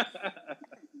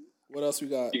 What else we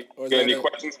got? You got any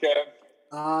questions, Kev?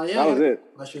 Yeah. That was it.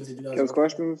 Questions? Those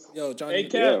questions? Yo, Johnny. Hey,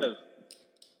 Kev.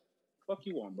 Fuck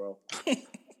you on, bro. All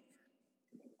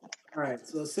right.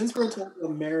 So since we're talking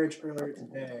about marriage earlier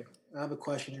today, I have a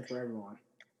question here for everyone.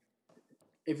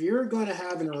 If you're going to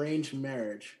have an arranged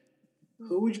marriage,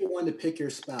 who would you want to pick your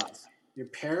spouse? Your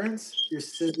parents, your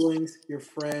siblings, your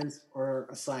friends, or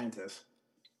a scientist?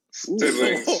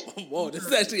 Siblings. Whoa, this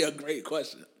is actually a great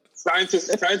question.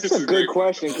 Scientists That's is a good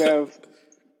question, Kev.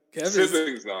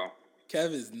 Siblings, though.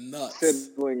 Kev is nuts.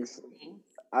 Siblings.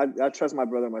 I trust my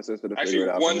brother and my sister to figure it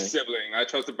out. One sibling. I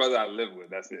trust the brother I live with.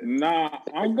 That's it. Nah,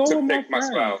 I'm going with my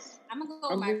spouse. I'm gonna go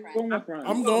with my friend.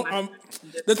 I'm going.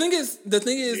 The thing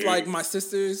is, like my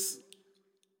sisters.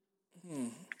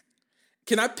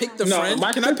 Can I pick the friend?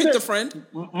 Can I pick the friend?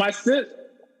 My sister.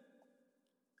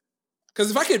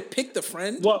 Because if I could pick the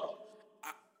friend,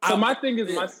 so my thing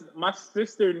is, my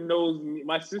sister knows me.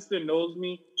 My sister knows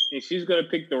me. And she's gonna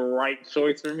pick the right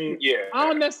choice for me. Yeah. I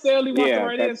don't necessarily want the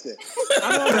right answer.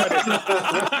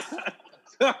 I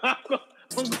don't know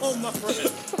I'm going my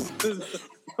friend.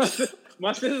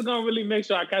 My sister's gonna really make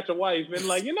sure I catch a wife and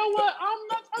like, you know what? I'm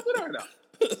not talking to her now.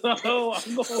 So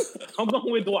I'm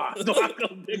going with Dwight. Dwight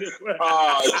gonna pick his friend.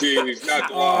 Oh jeez, not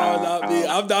Dwight. Oh, not me.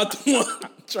 I'm not the one.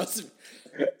 Trust me.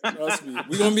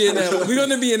 We're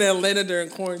gonna be in Atlanta during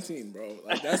quarantine, bro.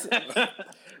 Like that's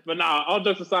But nah, all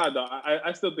jokes aside though,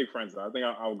 I still think friends though. I think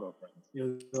I'll go friends.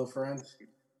 You'll go friends?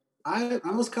 I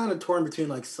was kind of torn between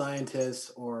like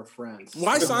scientists or friends.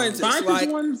 Why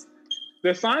scientists?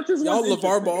 The scientists y'all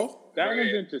LeVar Ball? That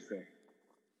one's interesting.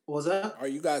 What was that? Are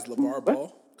you guys LeVar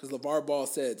Ball? Because LeVar Ball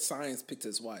said science picked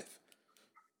his wife.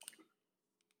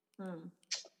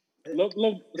 Stop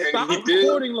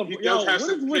quoting LeVar. Yo, what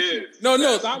is with you? No.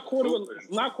 Stop quoting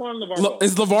LeVar Ball.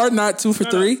 Is LeVar not 2 for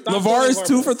 3? LeVar is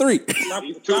 2 for 3.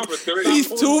 He's 2 for 3. He's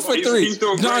 2 for 3.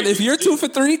 John, if you're 2 for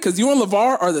 3, because you and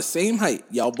LeVar are the same height.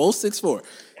 Y'all both 6'4".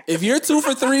 If you're 2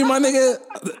 for 3, my nigga,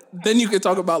 then you can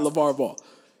talk about LeVar Ball.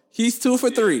 He's 2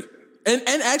 for 3. And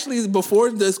actually,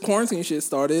 before this quarantine shit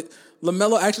started,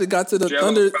 LaMelo actually got to the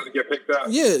Thunder. About to get picked up.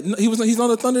 Yeah, he's on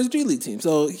the Thunder's G League team.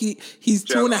 So he's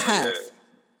 2.5. Yeah.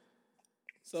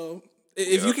 So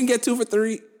if you can get 2 for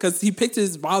 3, because he picked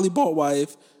his volleyball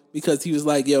wife because he was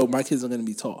like, yo, my kids are going to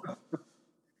be tall.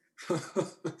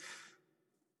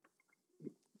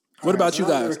 What about you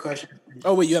guys?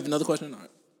 Oh, wait, you have another question? All right.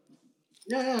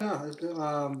 Yeah.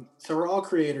 So we're all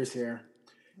creators here.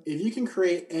 If you can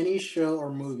create any show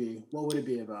or movie, what would it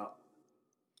be about?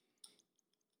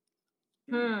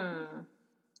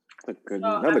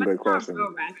 Another good question.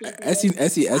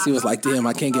 Essie was like, damn,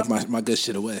 I can't give my good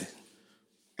shit away.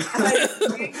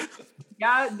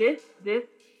 Y'all, this,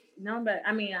 no, but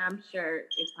I mean, I'm sure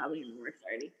it's probably more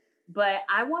 30. But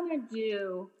I want to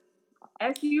do.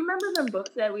 Actually, you remember them books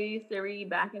that we used to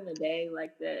read back in the day,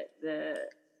 like the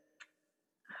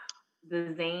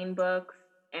Zane books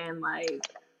and like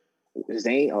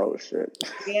Zane? Oh shit!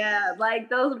 Yeah, like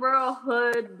those real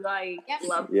hood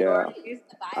love stories.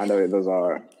 I know what those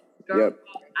are. Yep.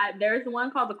 There's one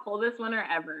called The Coldest Winter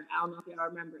Ever. I don't know if y'all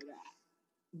remember that,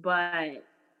 but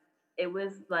it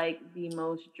was like the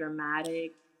most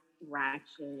dramatic,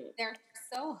 ratchet. They're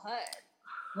so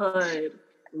hood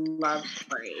love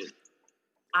story.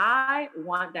 I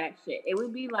want that shit. It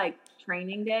would be like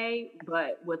Training Day,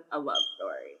 but with a love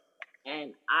story.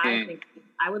 And I think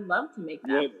I would love to make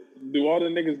that. do all the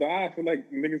niggas die? I feel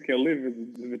like niggas can't live.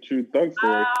 It's a true thug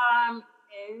story.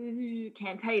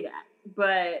 Can't tell you that,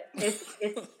 but it's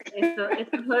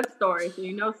a hood story. So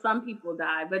you know some people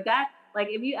die, but that like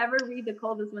if you ever read The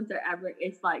Coldest Winter Ever,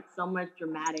 it's like so much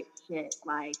dramatic shit.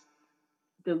 Like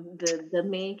the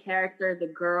main character, the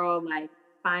girl, like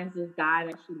finds this guy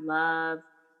that she loves,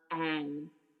 and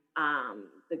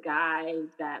the guy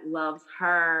that loves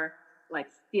her like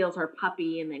steals her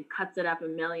puppy and then cuts it up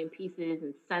in a million pieces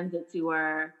and sends it to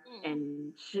her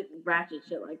and ratchet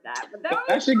shit like that. But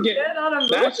that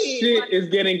shit is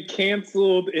getting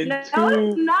canceled in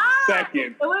 2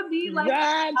 seconds. It would be like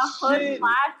a hood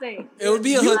classic. It would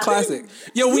be a hood classic.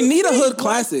 Yo, we need a hood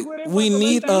classic. We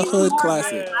need a hood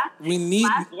classic. We need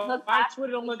Black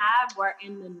Twitter don't have were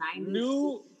in the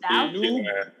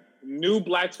 90s. New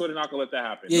Black Twitter not gonna let that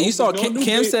happen. Yeah, you saw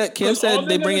Cam said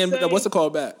they bring in what's it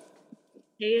called back?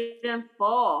 Paid in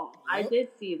full. I did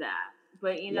see that.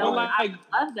 But you know, I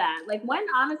love that. Like when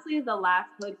honestly is the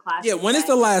last hood classic? Yeah, when is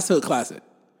the last hood classic?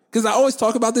 Because I always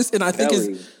talk about this and I think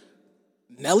it's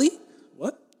Nelly?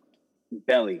 What?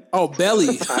 Belly. Oh, Belly.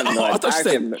 I thought you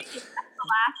said the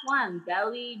last one,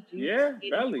 Belly, Juice,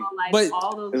 Belly. Like but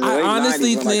all those I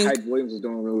honestly think Hype Williams was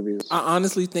doing movies. I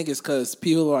honestly think it's because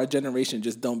people of our generation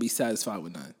just don't be satisfied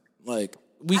with none. Like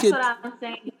That's what I'm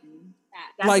saying.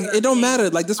 Like it don't matter.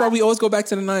 Like that's why we always go back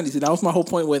to the 90s. And that was my whole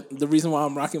point with the reason why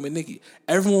I'm rocking with Nicki.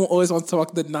 Everyone always wants to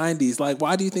talk the 90s. Like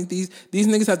why do you think these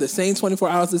niggas have the same 24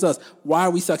 hours as us? Why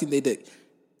are we sucking their dick?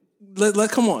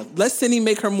 Come on. Let Cindy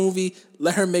make her movie.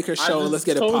 Let her make her show. And let's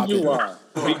get it popping.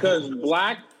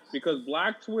 Because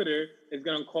Black Twitter is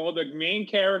gonna call the main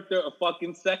character a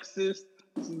fucking sexist,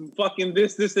 fucking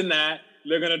this and that.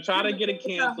 They're gonna try to get it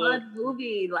canceled. It's a hood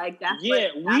movie, like that's.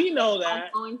 We know that.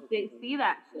 I'm going to see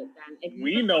that shit then.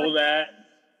 We know that.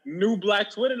 New Black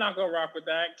Twitter not gonna rock with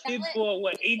that. Kids for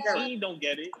 18 don't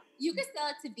get it. You can sell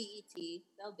it to BET.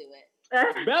 They'll do it.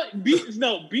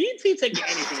 BET taking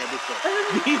anything at this point.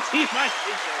 BET might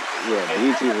take that. Yeah,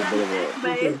 BET is a bit of a.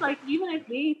 But it's like even if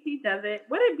BET does it,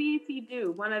 what did BET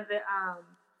do? One of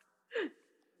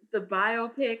the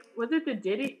biopic, was it the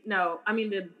Diddy? No, I mean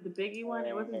the Biggie one.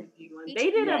 It wasn't the Biggie one. They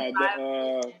did a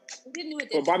biopic.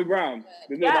 For Bobby Brown.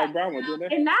 They did Bobby Brown one, didn't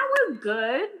they? And that was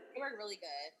good. They were really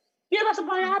good. Yeah, that's a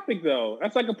biopic though.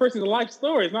 That's like a person's life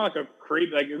story. It's not like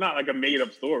it's not like a made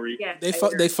up story. Yeah, they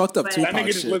fucked up Tupac. That nigga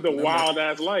just lived a wild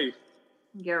ass life.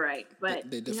 You're right,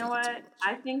 but you know what?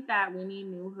 I think that we need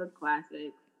new hood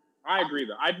classics. I agree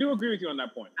though. I do agree with you on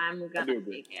that point. I'm gonna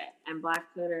take it. And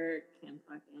Black Twitter can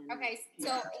fucking. Okay,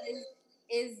 so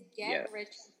is Get Rich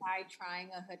or Die Trying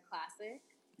a hood classic?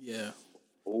 Yeah.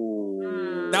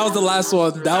 Ooh. That was the last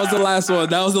one. That was the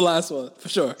last one for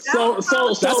sure. So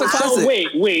that's a classic.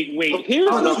 Wait. Here's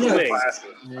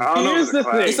the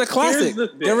thing. It's a classic.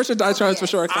 Get Rich or Die Trying is for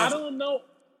sure a classic.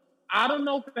 I don't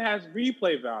know if it has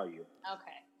replay value.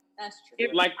 Okay, that's true.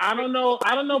 Like I don't know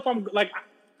if I'm like.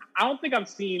 I don't think I've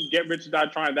seen Get Rich or Die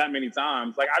Trying that many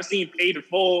times. Like I've seen Paid in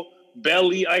Full,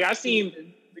 Belly. Like I've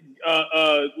seen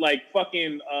like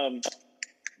fucking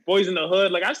Boys in the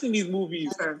Hood. Like I've seen these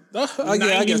movies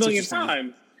 90 million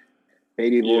times.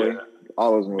 Baby Boy,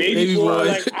 all those movies. Baby Boy.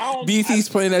 Like, BT's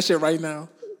playing that shit right now.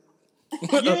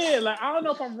 Yeah, like I don't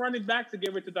know if I'm running back to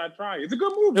Get Rich or Die Trying. It's a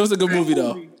good movie. It was a good movie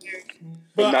though.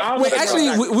 But wait, actually,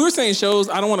 we were saying shows.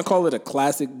 I don't want to call it a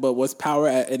classic, but was Power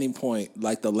at any point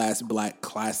like the last black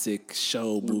classic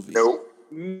show movie? No.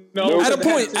 At a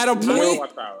point.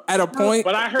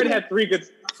 But I heard it had 3 good.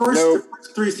 First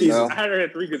 3 seasons. I heard it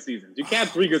had 3 good seasons. You can't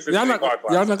have 3 good seasons.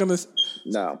 Y'all not gonna.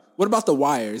 No. What about The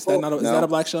Wire? Is that a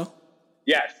black show?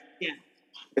 Yes.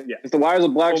 Yeah. It's The Wire's a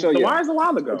black show. The Wire's a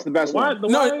while ago. It's the best one.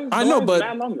 I know, but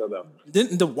that long ago though.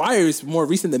 Didn't The Wire is more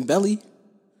recent than Belly?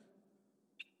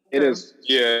 It is.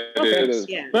 Yeah, it is.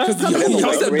 Yeah. Y'all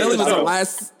said Belly was the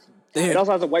last. It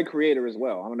also has a white creator as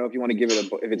well. I don't know if you want to give it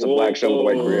if it's a black show with a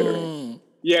white creator.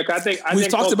 Yeah, I think we've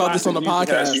talked about this on the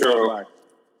podcast.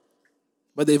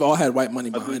 But they've all had white money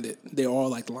behind it. They're all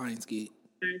like Lionsgate.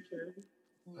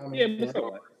 I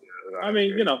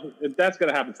mean, you know, that's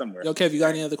gonna happen somewhere. Yo, Kev, you got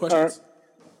any other questions?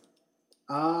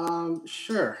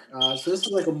 Sure. So this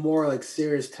is like a more like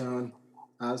serious tone.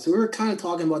 So we were kind of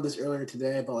talking about this earlier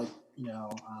today about like, you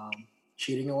know,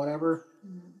 cheating or whatever.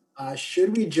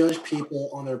 Should we judge people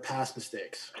on their past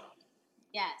mistakes?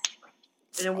 Yes.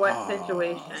 In what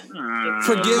situation?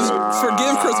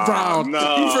 Forgive Chris Brown.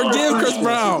 No. Forgive Chris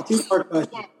Brown.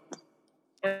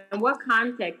 In what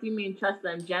context? You mean trust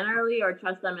them generally or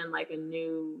trust them in like a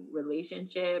new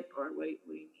relationship or what do you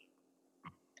mean?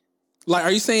 Like,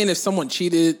 are you saying if someone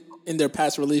cheated in their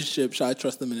past relationship, should I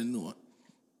trust them in a new one?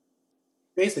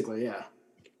 Basically, yeah.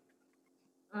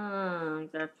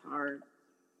 That's hard.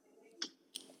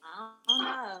 I don't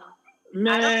know.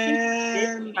 Man. I don't think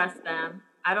you did trust them.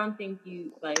 I don't think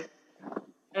you like.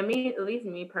 At least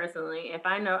me personally, if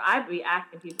I know, I'd be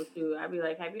asking people too. I'd be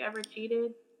like, "Have you ever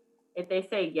cheated?" If they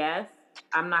say yes,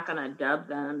 I'm not gonna dub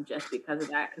them just because of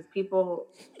that. Because people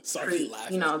treat,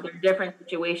 their different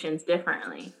situations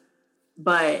differently.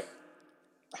 But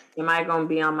am I gonna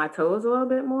be on my toes a little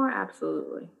bit more?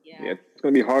 Absolutely. Yeah, it's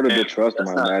gonna be harder to trust them.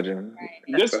 I imagine. Right.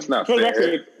 That's not for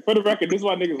fair. For the record, this is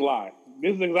why niggas lie.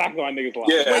 This is exactly why niggas lie.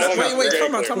 Yeah, wait,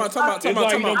 come on.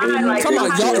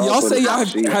 Y'all say y'all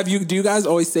have you? Do you guys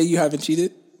always say you haven't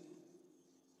cheated?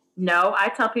 No, I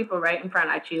tell people right in front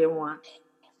I cheated once.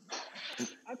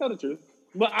 I tell the truth,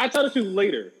 but I tell the truth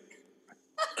later.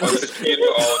 But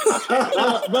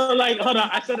like, hold on,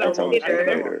 I said that wrong.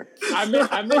 I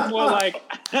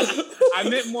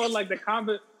meant more like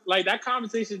that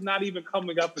conversation is not even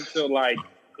coming up until like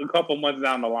a couple months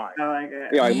down the line. Oh my God.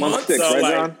 Yeah, like month 6, right,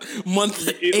 John? Month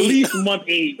at least month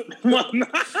 8, month 9.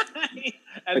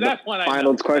 And that's when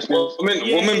final question.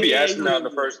 Women be asking that on the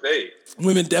first date.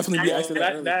 Women definitely be asking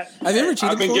that. Have you ever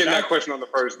cheated? I've been getting that question on the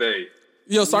first date.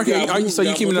 Yo, Sarky, so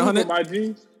you keeping it 100?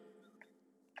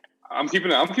 I'm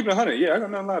keeping it 100. Yeah, I got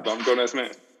nothing to lie about. I'm a grown-ass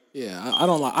man. Yeah, I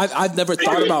don't lie. I've never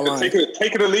thought about lying. Take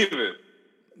it or leave it.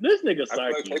 This nigga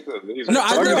Sarky. No,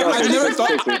 I never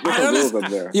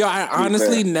thought. Yo, I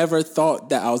honestly never thought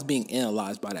that I was being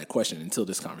analyzed by that question until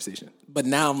this conversation. But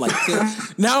now I'm like, shit.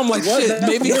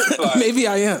 Maybe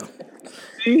I am.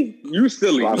 See, you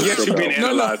silly. Yes, you're being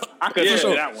analyzed. I could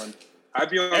say that one. I'd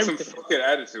be on some fucking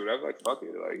attitude. I was like, fuck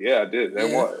it. Like, yeah, I did.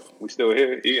 Then what? We still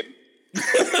here. Yeah.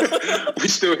 We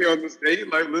still here on this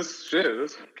date. Like, let's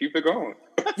keep it going.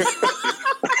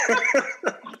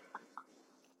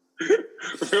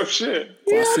 Real shit.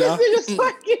 Yeah,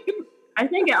 I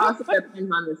think it also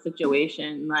depends on the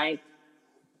situation. Like,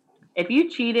 if you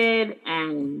cheated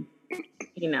and,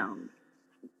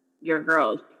 your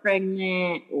girl's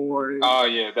pregnant or... Oh,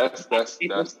 yeah, that's the thing.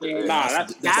 That's the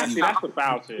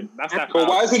foul shit. That's that foul. But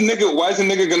why is a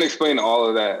nigga gonna explain all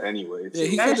of that anyway?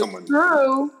 That's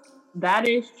true. That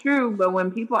is true, but when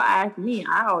people ask me,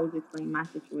 I always explain my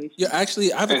situation. Yeah,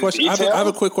 actually, I have a question. I have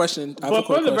a quick question. But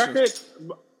for the record,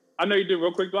 I know you did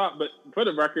real quick, but for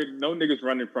the record, no niggas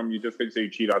running from you just because you say you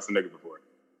cheat on some niggas before.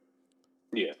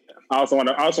 Yeah, I also want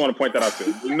to point that out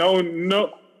too. No,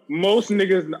 most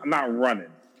niggas not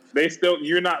running. They still,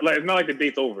 you're not like, it's not like the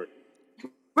date's over.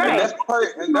 Right.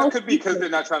 And that could be because they're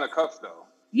not trying to cuff though.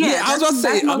 Yeah, I was about to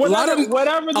say a lot of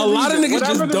niggas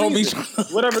just don't be trying.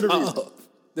 Whatever the reason.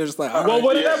 They're just like,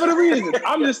 whatever the reason.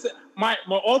 I'm just my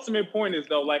ultimate point is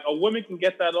though, like a woman can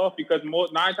get that off because 9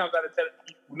 times out of 10,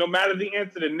 no matter the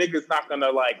answer, the nigga's not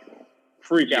gonna like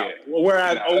freak out.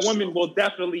 Whereas a woman will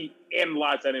definitely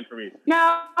analyze that information.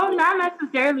 No, not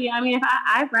necessarily. I mean, if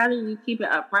I'd rather you keep it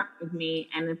upfront with me,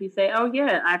 and if you say, "Oh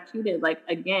yeah, I cheated," like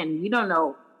again, you don't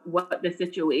know what the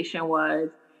situation was.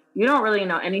 You don't really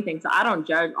know anything, so I don't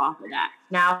judge off of that.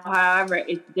 Now, however,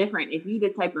 it's different. If you're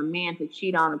the type of man to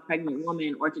cheat on a pregnant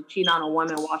woman or to cheat on a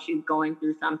woman while she's going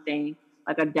through something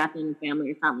like a death in the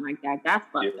family or something like that, that's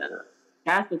fucked up.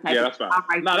 That's the type of stuff.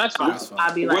 No, that's fine.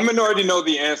 I'll be like, women already know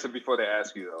the answer before they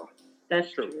ask you, though.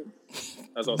 That's true.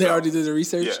 They already did the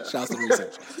research. Yeah. Shout out to the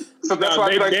research. So that's why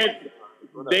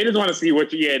they just want to see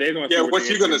what you. Yeah, they just want to see what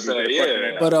you're gonna say.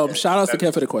 Yeah. But shout out to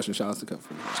Kev for the question. Shout out to Kev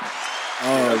for the question.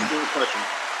 That's a good question.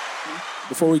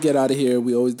 Before we get out of here,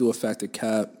 we always do a factor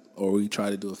cap, or we try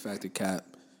to do a factor cap,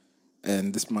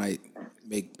 and this might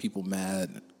make people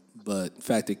mad, but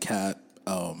factor cap,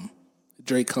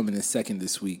 Drake coming in second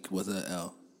this week was a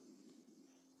L.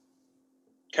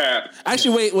 Cap.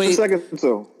 Actually, wait. Second,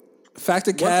 so.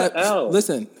 Factor cap.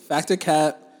 Listen, factor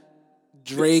cap.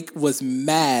 Drake was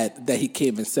mad that he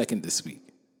came in second this week.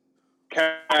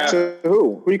 Cap. To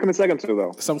who? Who you coming second to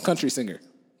though? Some country singer.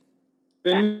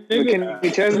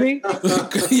 Kenny Chesney?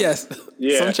 Yes.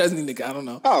 Yeah. Some Chesney nigga. I don't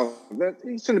know. Oh,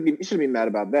 he shouldn't be mad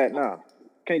about that. No.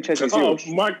 Kenny Chesney's huge.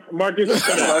 Marcus.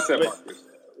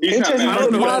 He's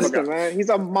a monster, man. He's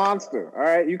a monster. All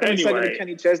right, you come in second to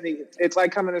Kenny Chesney. It's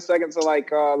like coming in second to like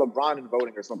LeBron in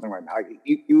voting or something right now.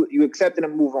 You accept it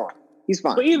and move on. He's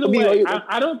fine. But either way,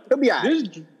 I don't. He'll be all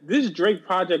right. This Drake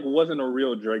project wasn't a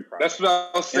real Drake project. That's what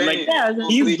I was saying.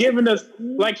 He's given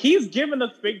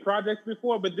us fake projects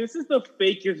before, but this is the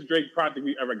fakest Drake project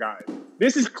we've ever gotten.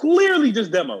 This is clearly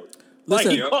just demos.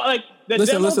 Listen,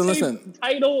 listen.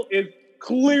 Title is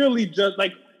clearly just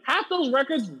like half those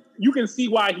records. You can see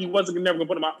why he wasn't never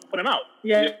gonna put them out.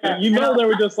 Yeah, they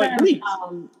were just like leaks.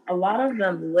 A lot of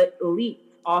them leaked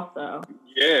also.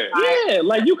 Yeah,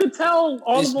 like you could tell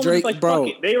all of them Drake, was like, bro.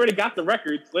 fuck it. They already got the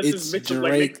records. Let's just mix them,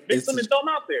 mix them and throw them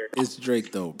out there. It's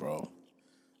Drake though, bro.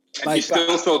 Like, he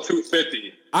still sold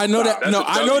 250. I know that. No,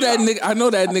 I know that nigga. I know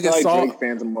that nigga like saw. Drake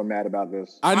fans are more mad about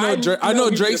this. I know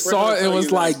Drake saw it and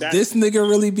was like, "This nigga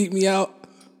really beat me out."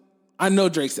 I know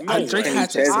Drake. Drake had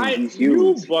to.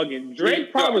 You bugging.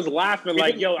 Drake probably was laughing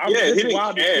like, "Yo, this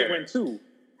wild this shit went 2."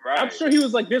 Right. I'm sure he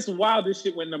was like, "This wild this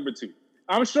shit went number 2."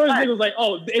 I'm sure this nigga was like,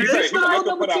 "Oh, this went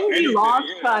number 2." He lost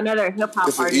to another hip hop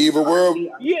artist. It's an evil world.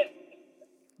 Yeah.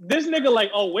 This nigga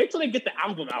like, oh, wait till they get the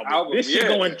album. This shit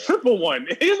going triple 1.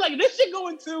 He's like, this shit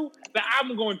going 2. The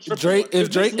album going triple Drake. 1.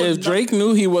 If Drake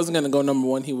knew he wasn't gonna go number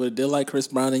 1, he would have did like Chris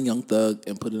Brown and Young Thug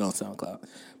and put it on SoundCloud.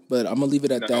 But I'm gonna leave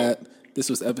it at that. This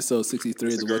was episode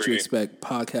 63 of the What You Expect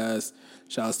podcast.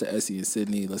 Shouts to Essie and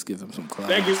Sydney. Let's give them some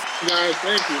claps. Thank you, guys.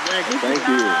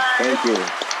 Thank you.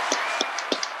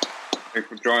 Thanks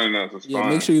for joining us. It's fun.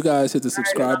 Make sure you guys hit the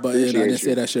subscribe button. I didn't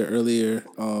say that shit earlier.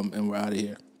 And we're out of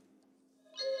here.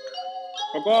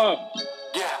 Fuck off.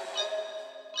 Yeah.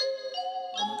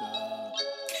 Oh my God.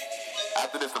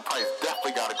 After this, the price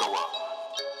definitely gotta go up.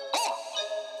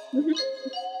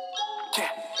 Yeah.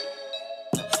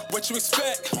 What you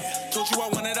expect? Told you I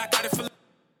wanted, I got it for